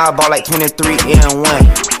 1. Now I bought like 23 and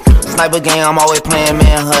 1. Sniper game, I'm always playing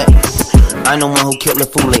manhunt. I'm the one who killed the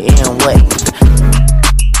fool and what?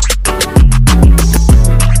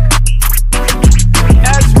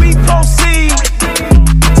 As we proceed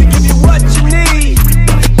to give you what you need,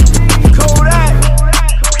 Kodak,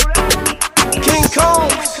 King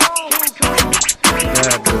Combs.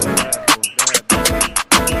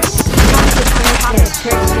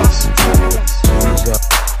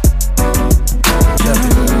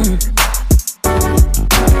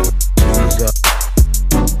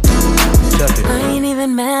 I ain't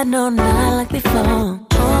even mad, no, not like before.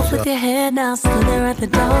 Off with your head now, still there at the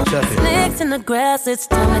door. Snakes in the grass, it's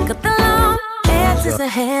time to cut the lawn. Hands is a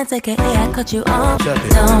hands, aka I cut you off.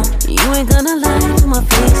 Don't, you ain't gonna lie to my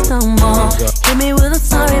face no more. Hit me with a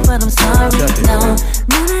sorry, but I'm sorry. No,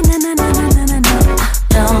 no, no, no, no, no, no, no, no.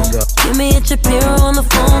 Don't, give me a Shapiro on the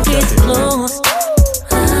phone, case closed.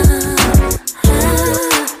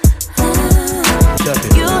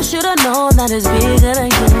 You should've known that it's bigger than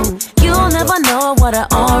you. You'll never know what I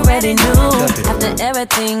already knew. After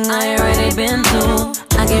everything I already been through,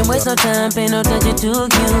 I can't waste no time, pay no attention to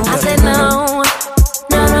you. I said no,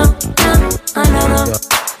 no, no, no, no, no,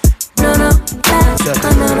 no, no,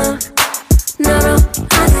 no, no, no,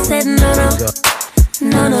 I said no, no,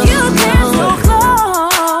 no, no. You came so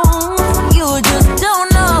close, you just don't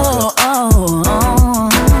know.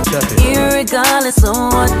 Irregardless of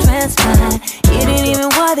what transpired, you didn't even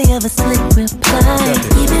worthy of a slick reply.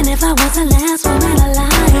 Even if I was the last woman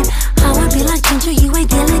alive, I would be like Ginger, you ain't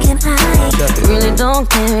Gilligan. I really don't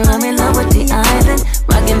care, I'm in love with the island.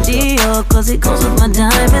 Rockin' Dior, cause it goes with my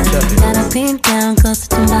diamonds. Got a pink gown,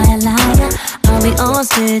 custom by a liar. I'll be on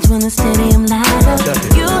stage when the stadium light up.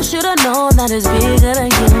 You should've known that it's bigger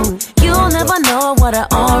than you. You'll never know what I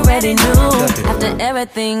already knew. After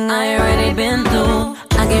everything I already been through,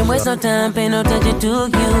 I can't waste no time, pay no attention to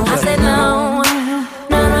you. I said no,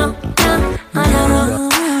 no, no, no, no, no, no, no,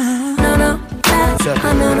 no, no, no, I said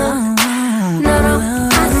no, no, no, no, no,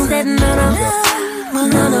 I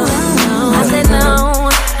said no,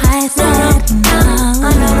 I said no,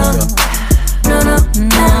 no, no, no, no,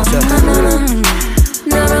 no,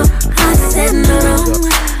 no, I said no,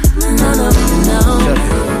 no, no, no.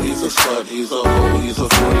 He's a slut, he's a hoe, he's a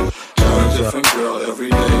freak. Got a different girl every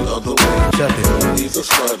day of the week. He's a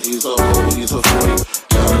slut, he's a hoe, he's a freak.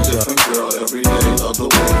 Got a different girl every day of the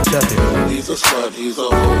week. He's a slut, he's a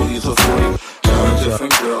hoe, he's a freak. Got a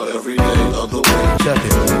different girl every day of the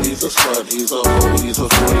week. He's a slut, he's a hoe, he's a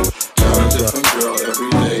freak. Got a different girl every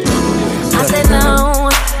day of the week. I said no,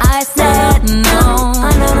 I said no,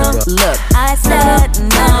 no, no. Look, I said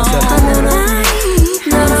no, no, no, no,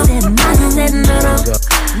 I said no, no,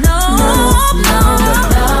 no, no,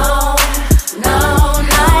 no.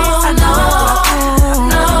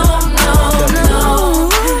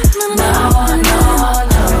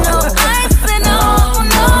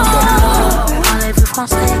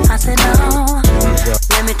 I said no.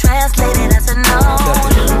 Let me translate it. I said no.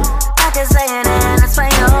 I can say it in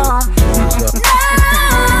Espanol.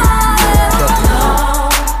 No.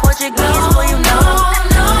 Portuguese for you know.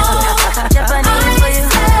 Japanese for you.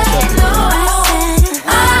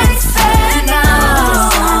 I said no.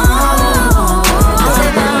 I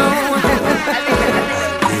said no.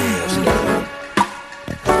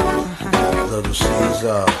 Little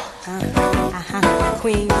Caesar.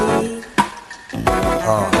 Queen B.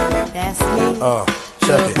 That's me.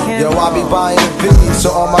 Check it. Yo, I be buying V's, so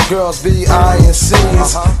all my girls be eyeing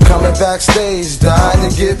C's. Coming backstage, dying to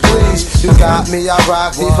get pleased. You got me, I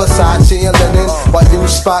rock the Versace and linen. While you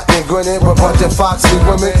spotting, grinning with a bunch of foxy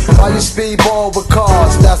women. While you speedball with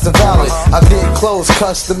cars, that's the valid. I get clothes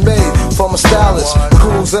custom made from a stylist.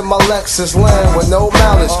 Cruise in my Lexus land with no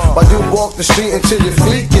malice. While you walk the street until your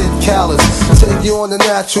feet get callous. Take you on the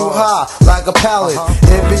natural high like a pallet.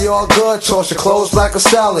 It be all good, toss your clothes like a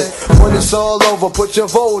salad. When it's all over, put your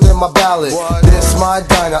vote in my ballot. This my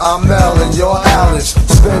diner, I'm Mel and you're Alice.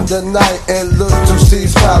 Spend the night and look to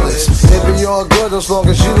C's Palace. It be all good as long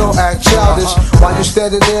as you don't act childish. While you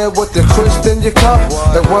standing there with the crisp in your cup.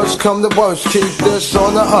 At worst come to worst, keep this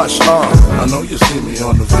on the hush. I know you see me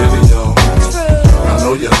on the video. I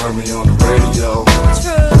know you heard me on the radio.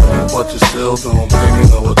 But you still don't pay me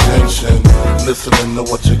no attention. Listening to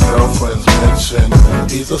what your girlfriends mention.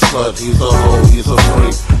 He's a slut, he's a hoe, he's a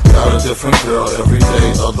freak. Got a different girl every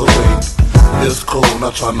day of the week. It's cool,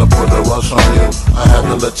 not trying to put a rush on you. I had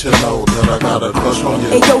to let you know that I got a crush on you.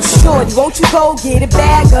 Hey yo, shorty, won't you go get a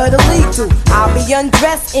bag of the lethal? I'll be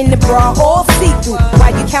undressed in the bra all see-through.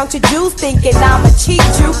 While you count your jewels, thinking I'ma cheat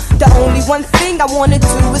you. The only one thing I wanna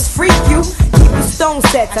do is freak you. Keep you stone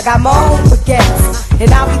sets, I got my own baguettes.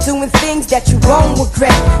 And I'll be doing things that you won't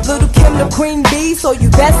regret. Little Kim the queen bee, so you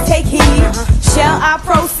best take heed. Shall I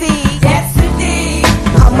proceed? Yes indeed.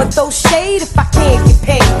 I'ma throw shade if I can't get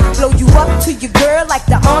paid. Blow you up to your girl like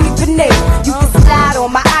the army grenade. You can slide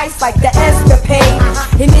on my ice like the escapade.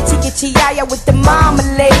 And itchy itchy yaya with the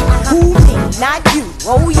marmalade. Who me? Not you.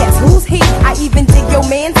 Oh yes, who's he? I even dig your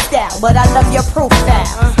man's style, but I love your profile.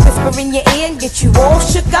 Whisper in your ear and get you all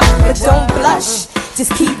shook up, but don't blush.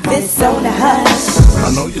 Just keep this on the hush.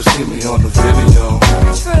 I know you see me on the video.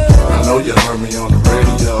 True. I know you heard me on the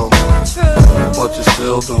radio. True. But you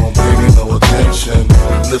still don't pay me no attention.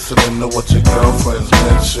 Listening to what your girlfriends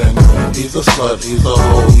mention. He's a slut, he's a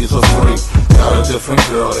hoe, he's a freak. Got a different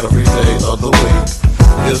girl every day of the week.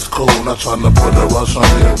 It's cool, not trying to put a rush on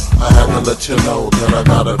you. I had to let you know that I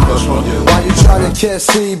got a crush on you. Why you trying to catch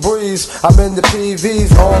sea breeze? I'm in the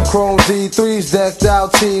PVs, all chrome D3s, decked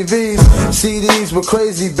out TVs, CDs with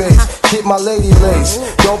crazy bass. Keep my lady lace.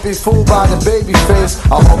 Don't be fooled by the baby face.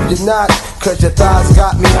 I hope you're not, cause your thighs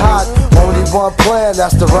got me hot. Only one plan,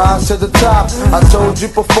 that's to rise to the top. I told you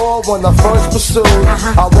before when I first pursued,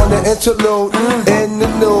 I want an interlude in the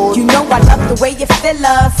nude. You know I love the way you feel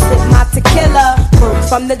us. Sip my tequila,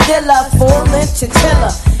 from the dealer, full-length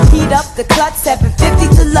chinchilla. Heat up the clutch,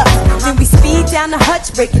 750 deluxe. Then we speed down the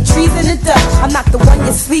hutch, breaking trees in the Dutch. I'm not the one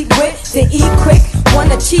you sleep with, then eat quick.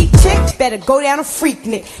 Want a cheap chick? Better go down a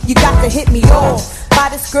Freaknik. You got to hit me off. Buy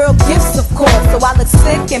this girl gifts, of course, so I look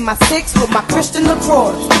sick in my six with my Christian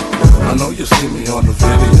LaCroix. I know you see me on the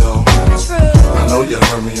video. True. I know you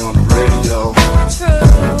heard me on the radio.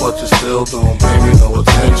 True. But you still don't pay me no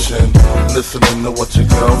attention. Listening to what your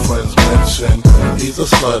girlfriends mention. He's a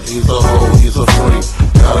slut, he's a hoe, he's a freak.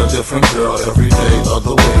 Got a different girl every day of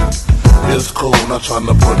the week. It's cool, not trying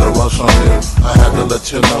to put a rush on you. I had to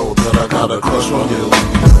let you know that I got a crush on you.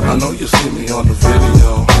 I know you see me on the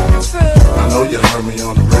video. I know you heard me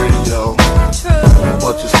on the radio.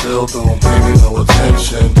 But you still don't pay me no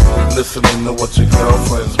attention. Listening to what your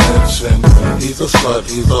girlfriends mention. He's a slut,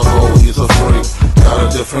 he's a hoe, he's a freak. Got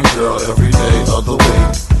a different girl every day of the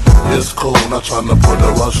week. It's cool, not trying to put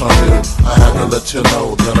a rush on you. I had to let you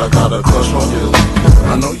know that I got a crush on you.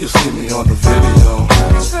 I know you see me on the video.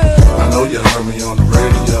 I know you heard me on the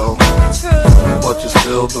radio. But you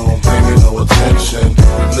still don't pay me no attention.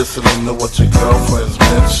 Listening to what your girlfriends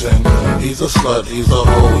mention. He's a slut, he's a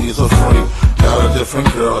hoe, he's a freak. Got a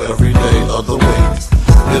different girl every day of the week.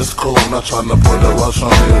 It's cool, not trying to put a rush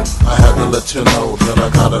on you. I had to let you know that I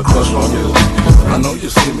got a crush on you. I know you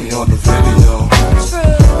see me on the video.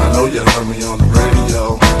 I know you heard me on the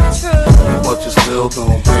radio. But you still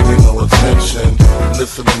don't pay me no attention.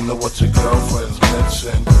 Listening to what your girlfriends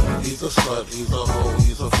mention. He's a slut, he's a hoe,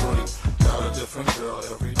 he's a freak. Got a different girl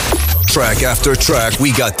every day. Track after track,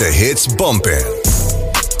 we got the hits bumping.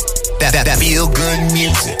 That feel good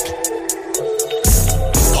music.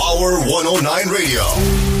 Power 109 Radio.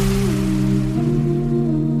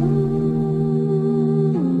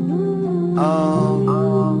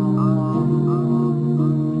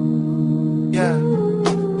 Yeah.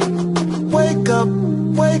 Wake up,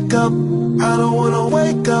 wake up. I don't wanna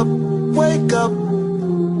wake up, wake up.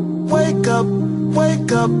 Wake up,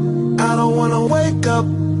 wake up. I don't wanna wake up,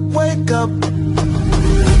 wake up.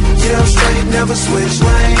 Yeah, I'm straight, never switch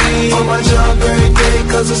lanes. On my job every day,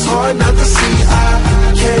 cause it's hard not to see.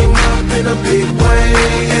 I came up in a big way,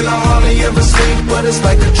 and I hardly ever sleep, but it's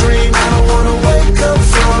like a dream. I don't wanna wake up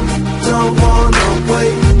from, don't wanna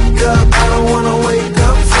wake up. I don't wanna wake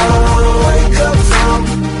up from, I don't wanna wake up from,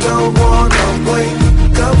 don't wanna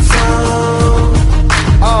wake up from.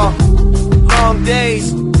 Long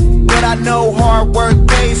days, but I know hard work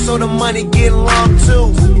pays, so the money get long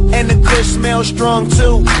too. And the kush smells strong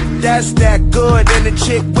too. That's that good, and the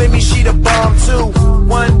chick with me, she the bomb too.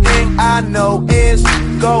 One thing I know is,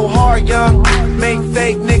 go hard young, make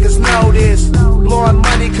fake niggas know this. Blowing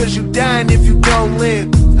money cause you dying if you don't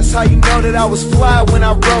live. That's how you know that I was fly when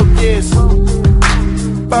I wrote this.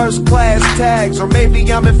 First class tags, or maybe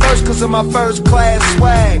I'm in first cause of my first class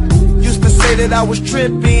swag. Used to say that I was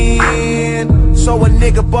tripping, so a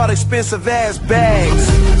nigga bought expensive ass bags.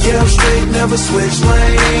 Yeah, I'm straight, never switch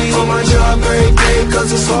lanes. On my job every day,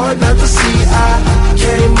 cause it's hard not to see. I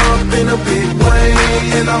came up in a big way,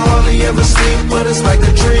 and I hardly ever sleep, but it's like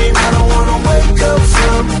a dream. I don't wanna wake up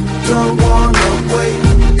from, don't wanna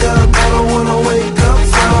wake up. I don't wanna wake up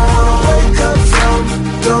from, I don't wanna wake up from,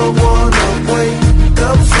 don't wanna wake up.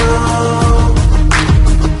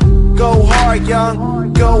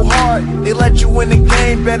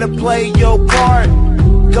 better play your part.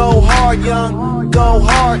 Go hard, young, go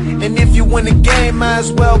hard. And if you win the game, might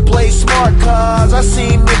as well play smart. Cause I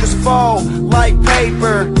seen niggas fall like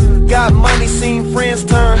paper. Got money, seen friends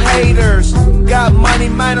turn haters. Got money,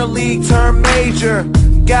 minor league turn major.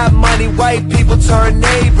 Got money, white people turn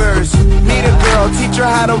neighbors. Meet a girl, teach her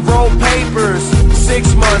how to roll papers.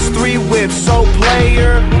 6 months, 3 whips, so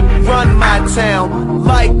player. Run my town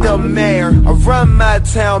like the mayor. I run my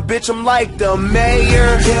town, bitch, I'm like the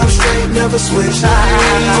mayor. Yeah, I'm straight, never switch. I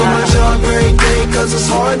do my job every day, cause it's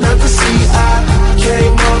hard not to see. I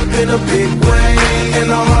came up in a big way,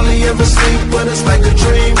 and I hardly ever sleep, but it's like a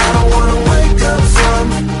dream. I don't wanna wake up from,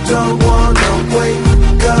 don't wanna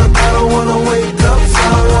wake up. I don't wanna wake up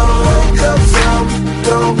from, I wanna wake up from,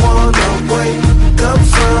 don't wanna wake up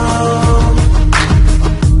from.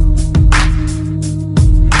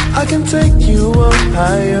 I can take you up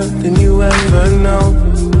higher than you ever know.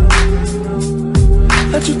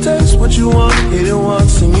 Let you taste what you want, hit it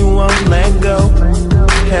once and you won't let go.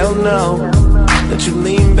 Hell no. Let you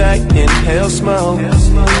lean back, inhale smoke. Yeah,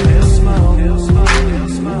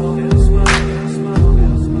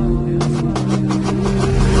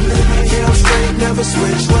 I'm straight, never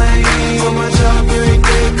switch lanes. On my job every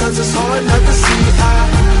day, cause it's hard not to see. I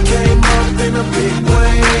came up in a big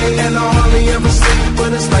way, and I hardly ever sleep,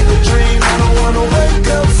 but it's like a dream. I don't wanna wake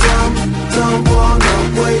up from, don't wanna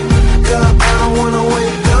wake up. I don't wanna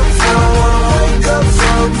wake up from, I wanna wake up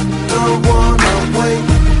from, don't wanna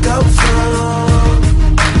wake up from.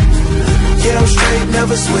 Yeah, I'm straight,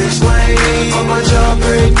 never switch lanes. On my job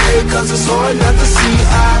every day, cause it's hard not to see.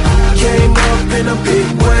 I came up in a big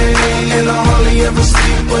way, and I hardly ever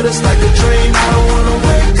sleep, but it's like a dream. I don't wanna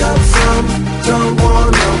wake up from, don't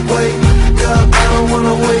wanna wake up. I don't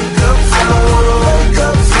wanna wake up from, I don't wanna wake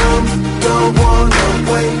up from, don't wanna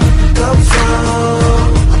wake up from.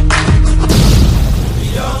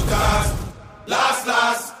 Young cast, last,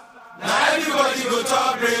 now everybody go to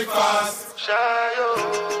breakfast. Shayo,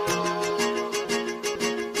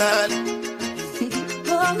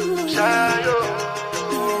 Shayo,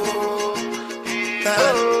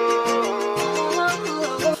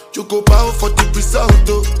 you go bow for the result,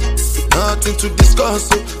 oh. Nothing to discuss,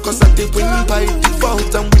 oh. Cause I did win by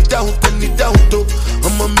default and without any doubt, oh.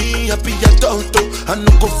 I'm a me happy adult, oh. I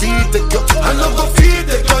no go feed the girl, I no go feed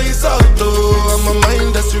the girl insult, oh. I'm a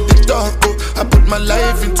mind that's with the talk, oh. I put my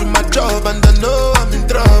life into my job and I know I'm in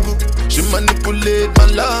trouble. She manipulate my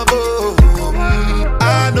love, oh.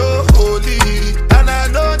 I know holy and I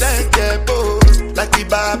know that get both. Like the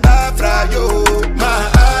Baba Frayo, my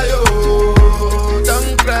ayo,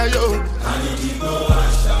 don't cry, yo. I need Igbo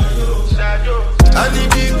and Shayo. I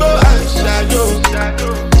need Igbo and Shayo.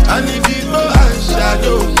 I need Igbo and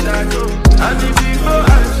Shayo. I need Igbo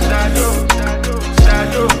and Shayo.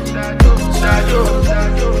 Shayo. I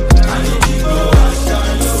need Igbo and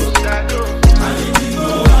Shayo. I need Igbo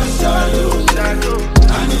and Shayo.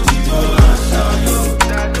 I need Igbo and Shayo.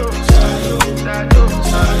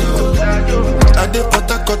 I dey Port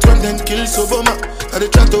Harcourt when them kill Soboma. I dey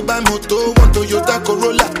try to buy moto, want Toyota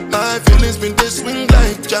Corolla. My feelings been they swing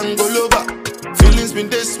like Django Lover. Feelings been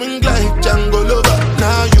they swing like Django Lover.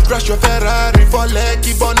 Now you crash your Ferrari for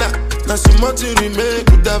Lucky Bona. Now so much you remake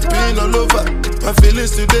could have been all over. My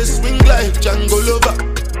feelings today swing like Django Lover.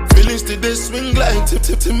 Feelings today swing like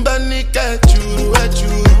Timbani at you.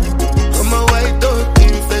 I'm a white dog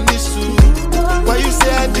in Fenisu. Why you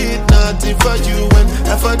say I did nothing for you when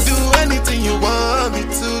if I do anything you want me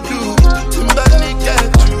to do? Timbani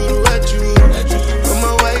at you. I'm a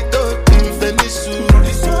white dog in Fenisu.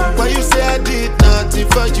 Why you say I did nothing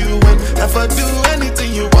for you when if I do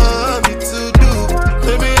anything you want me to do?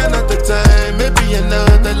 Maybe another time, maybe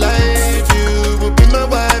another life. You will be my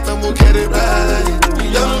wife and we'll get it right.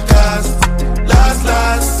 Young cast, last.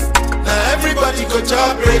 Now everybody go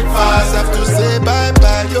to breakfast. Have to say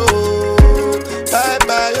bye-bye, yo.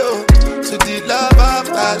 Bye-bye, yo. To the love of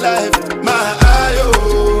my life. My ayo,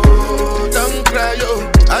 don't cry, yo.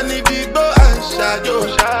 I need Igbo and Shayo.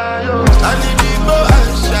 I need Igbo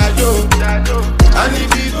and Shayo. I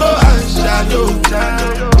need Igbo and Shayo.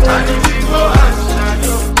 I need Igbo and Shayo.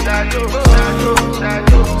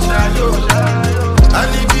 I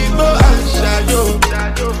need Igbo and Shayo.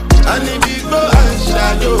 I need Igbo and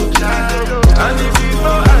Shayo. I need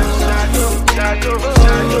Igbo and Shayo.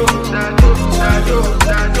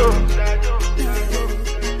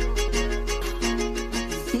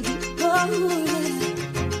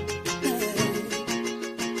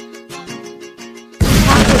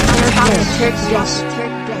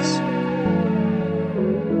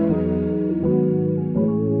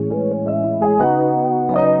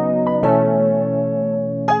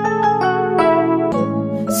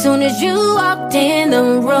 soon as you walked in the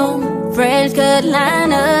room, fresh cut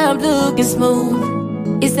lineup looking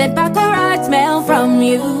smooth. It's that baccarat smell from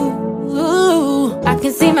you. Ooh, I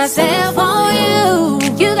can see myself on you.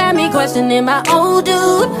 You got me questioning my old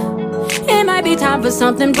dude. It might be time for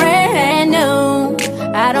something brand new.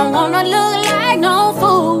 I don't wanna look like no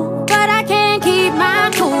fool, but I can't keep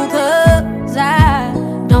my cool, 'cause I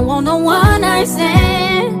don't want no one night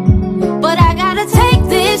stand. But I gotta take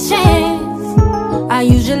this chance. I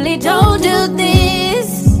usually don't do this,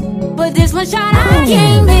 but this one shot I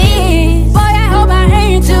can't miss. Boy, I hope I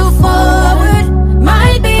ain't too forward.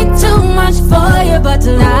 Might be too much for you, but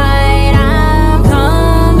tonight I'm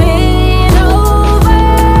coming over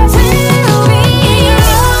to be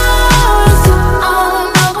yours.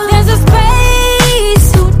 There's a space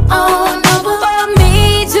for me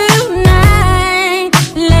tonight.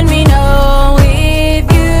 Let me know if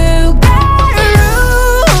you got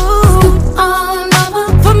room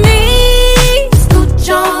for me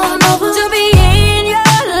to be in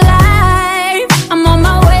your life. I'm on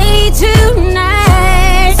my way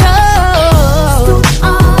tonight, so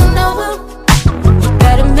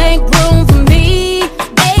better make room for me,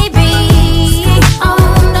 baby.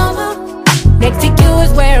 Next to you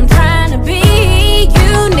is where I'm trying to be.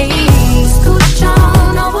 You need scooch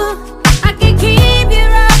on over. I can keep you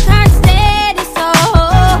rock hard steady, so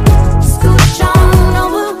scooch on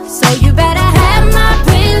over. So you better have my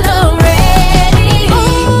pillow ready.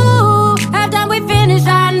 Ooh, after we finish, I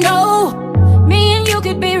know me and you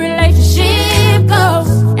could be relationship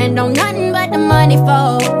goals, and don't nothing but the money for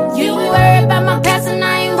you. Worry about my past and I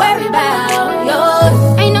ain't worried about yours.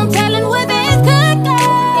 Ain't no telling where this could go.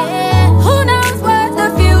 Who knows what the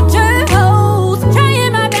future holds?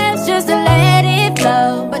 Trying my best just to let it flow,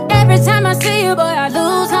 but every time I see you, boy, I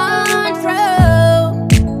lose control.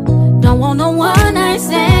 Don't want no one night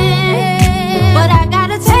stand, but I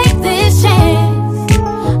gotta take this chance.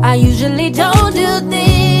 I usually don't do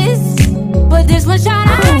this, but this one shot I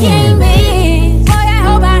can't miss. Boy, I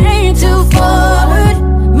hope I ain't too forward.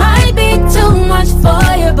 Might be too much for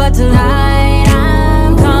you, but tonight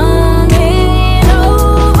I'm coming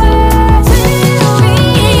over to be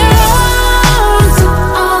yours.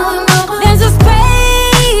 There's a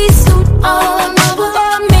space for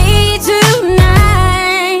me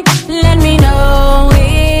tonight. Let me know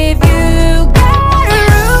if you got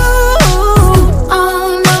room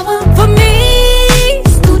for me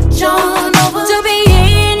to be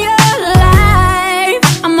in your life.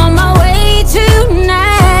 I'm on my way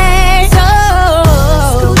tonight, so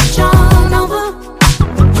scooch on over.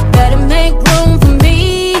 Better make room for me,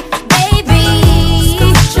 baby.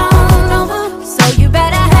 Scooch on over. So you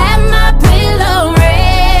better have my pillow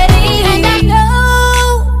ready. And I know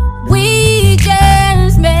we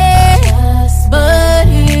just met, but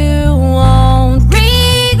you won't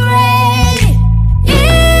regret it if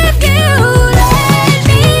you let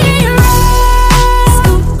me rest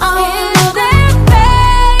in that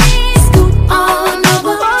face. Scoot on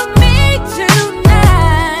over for me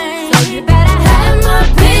tonight. So you better have my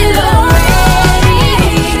pillow ready.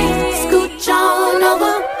 Scooch on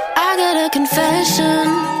over. I got a confession.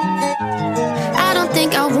 I don't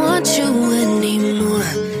think I want you anymore.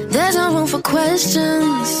 There's no room for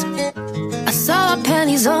questions. I saw our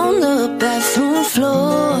panties on the bathroom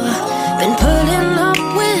floor. Been putting up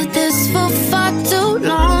with this for far too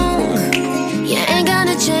long. You ain't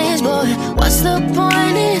gonna change, boy. What's the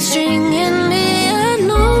point in stringing me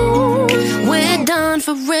along? We're done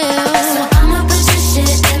for real. So I'ma put your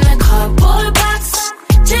shit in a cardboard box.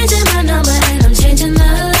 Changing my number and I'm changing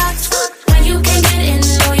the locks. When you can't get in,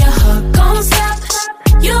 know your heart gon' stop.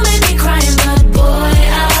 You make me crying, but boy,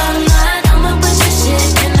 I'm not. I'ma put your shit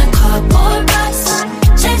in a cardboard box.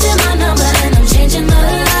 Changing my number and I'm changing the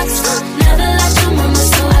locks. Never lost your mama,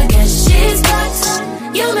 so I guess she's blocked.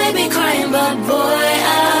 You make me crying, but boy,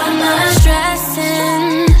 I'm not stressing.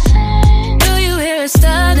 Do you hear a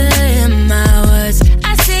stutter in my words? I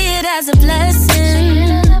see it as a blessing.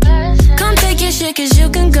 Come take your shit, 'cause you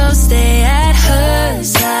can go stay at her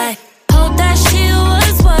side. Hope that she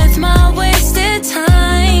was worth my wasted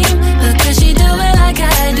time, but could she do it like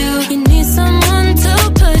I do? You need someone to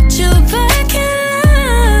put you back in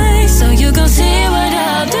line, so you gon' see what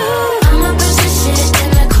I'll do. I'ma put your shit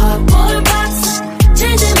in a cardboard box.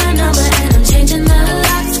 Changing my number and I'm changing the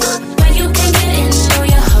locks. When you can't get in, know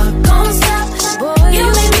your heart gon' stop. Boy, you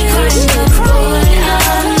make me cry, but boy,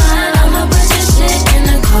 I'm not. I'ma put your shit in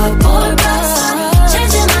a cardboard box.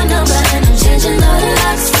 Changing my number and I'm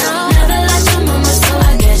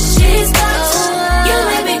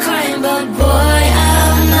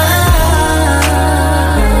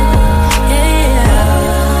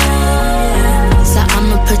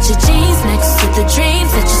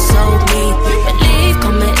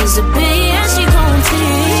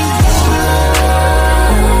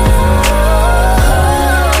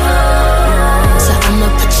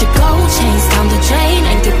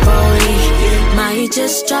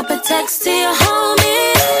just drop a text to your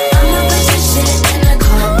homie. I'ma put your shit in a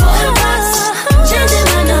cardboard box. Changing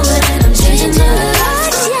my number and I'm changing the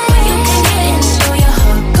locks. When you can get in, know your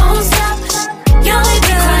heart gon' stop. You ain't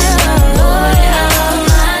been crying, but boy, I'm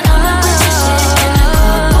mine. I'ma put your shit in a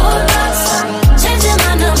cardboard box. Changing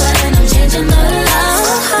my number and I'm changing the locks.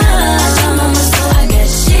 I got your mama, so I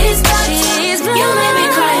guess she's back. You made me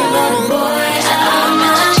cry, but boy, I'm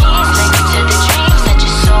mine. To the dreams that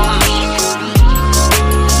you sold me.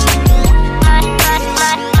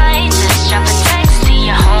 Just drop a text to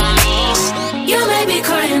your homie. You may be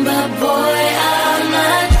crying, but boy, I'm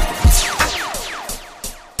not.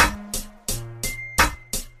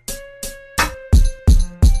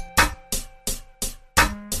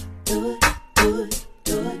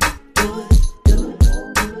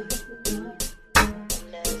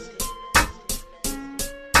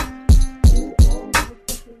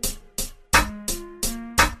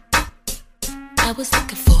 I was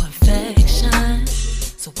looking for affection,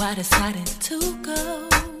 so I decided to go.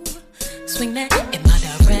 Swing that in my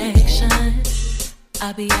direction,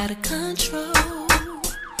 I'll be out of control.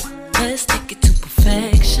 Let's take it to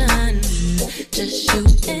perfection, just you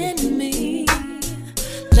and me.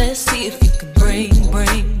 Let's see if you can bring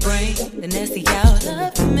the nasty out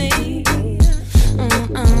of me.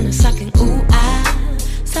 Sucking, ooh,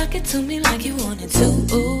 suck it to me like you wanted to,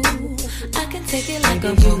 ooh. I can take it like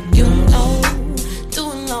a you know.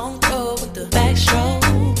 Doing long throw with the backstroke.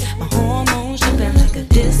 My hormones jumping like a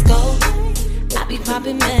disco. I be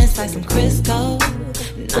popping mess like some Crisco.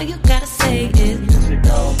 And all you gotta say is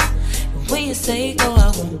no. And when you say go,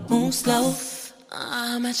 I won't move slow.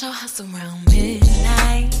 I'm at your house around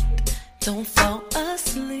midnight. Don't fall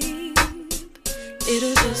asleep.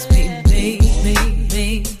 It'll just be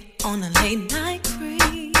me on a late night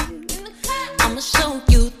creep. I'ma show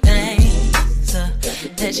you things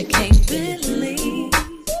that you can't believe.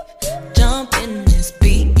 Jump in this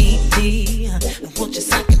BED and won't you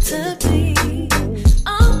suck it to me?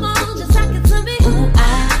 Oh, won't you suck it to me? Ooh,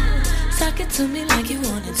 suck it to me like you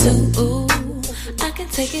wanted to. Ooh, I can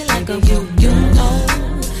take it like a you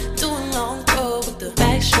know. Doing long throw with the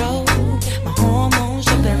backstroke. My hormones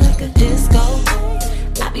jumping like a disco.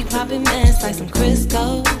 I be popping mess like some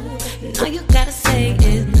Crisco. And all you gotta say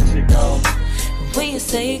is no. And when you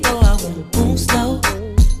say go, I won't move slow.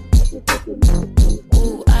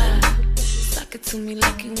 Ooh, suck it to me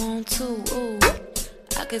like you want to. Ooh,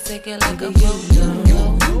 I can take it like a yo.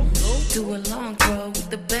 Do a long throw with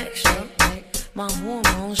the backstroke. My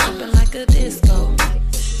hormones jumping like a disco.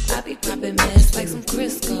 I be popping mess like some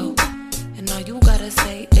Crisco. And all you gotta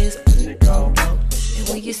say is go. And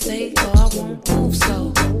when you say go, I won't move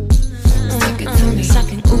slow. Suck it to me,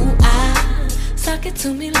 sucking, ooh, suck it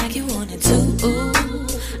to me like you wanted to, ooh.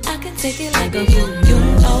 I can take it like a you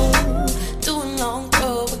know. Doing long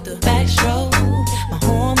throw with the backstroke. My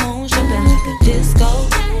hormones jumping like a disco.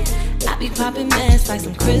 I be popping mess like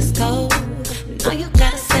some Crisco. And all you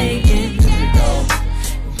gotta say is go.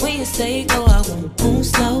 And when you say go, I won't move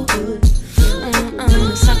slow.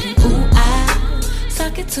 Sucking, ooh,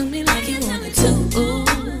 suck it to me like you wanted to, ooh.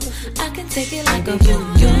 I can take it like a you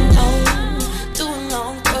know. Doing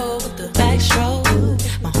long throw with the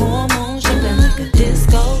backstroke. My hormones jumping like a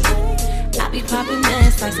disco. I be popping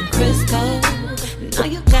mess like some Crisco. And all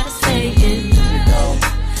you gotta say is go.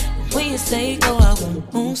 And when you say go, I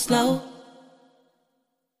won't move slow.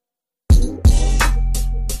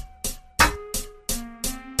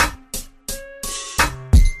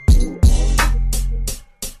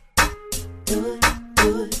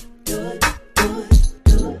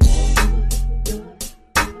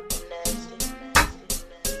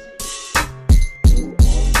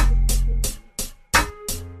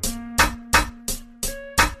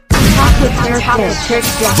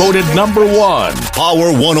 Voted #1.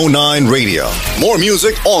 Power 109 Radio. More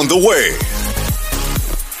music on the way.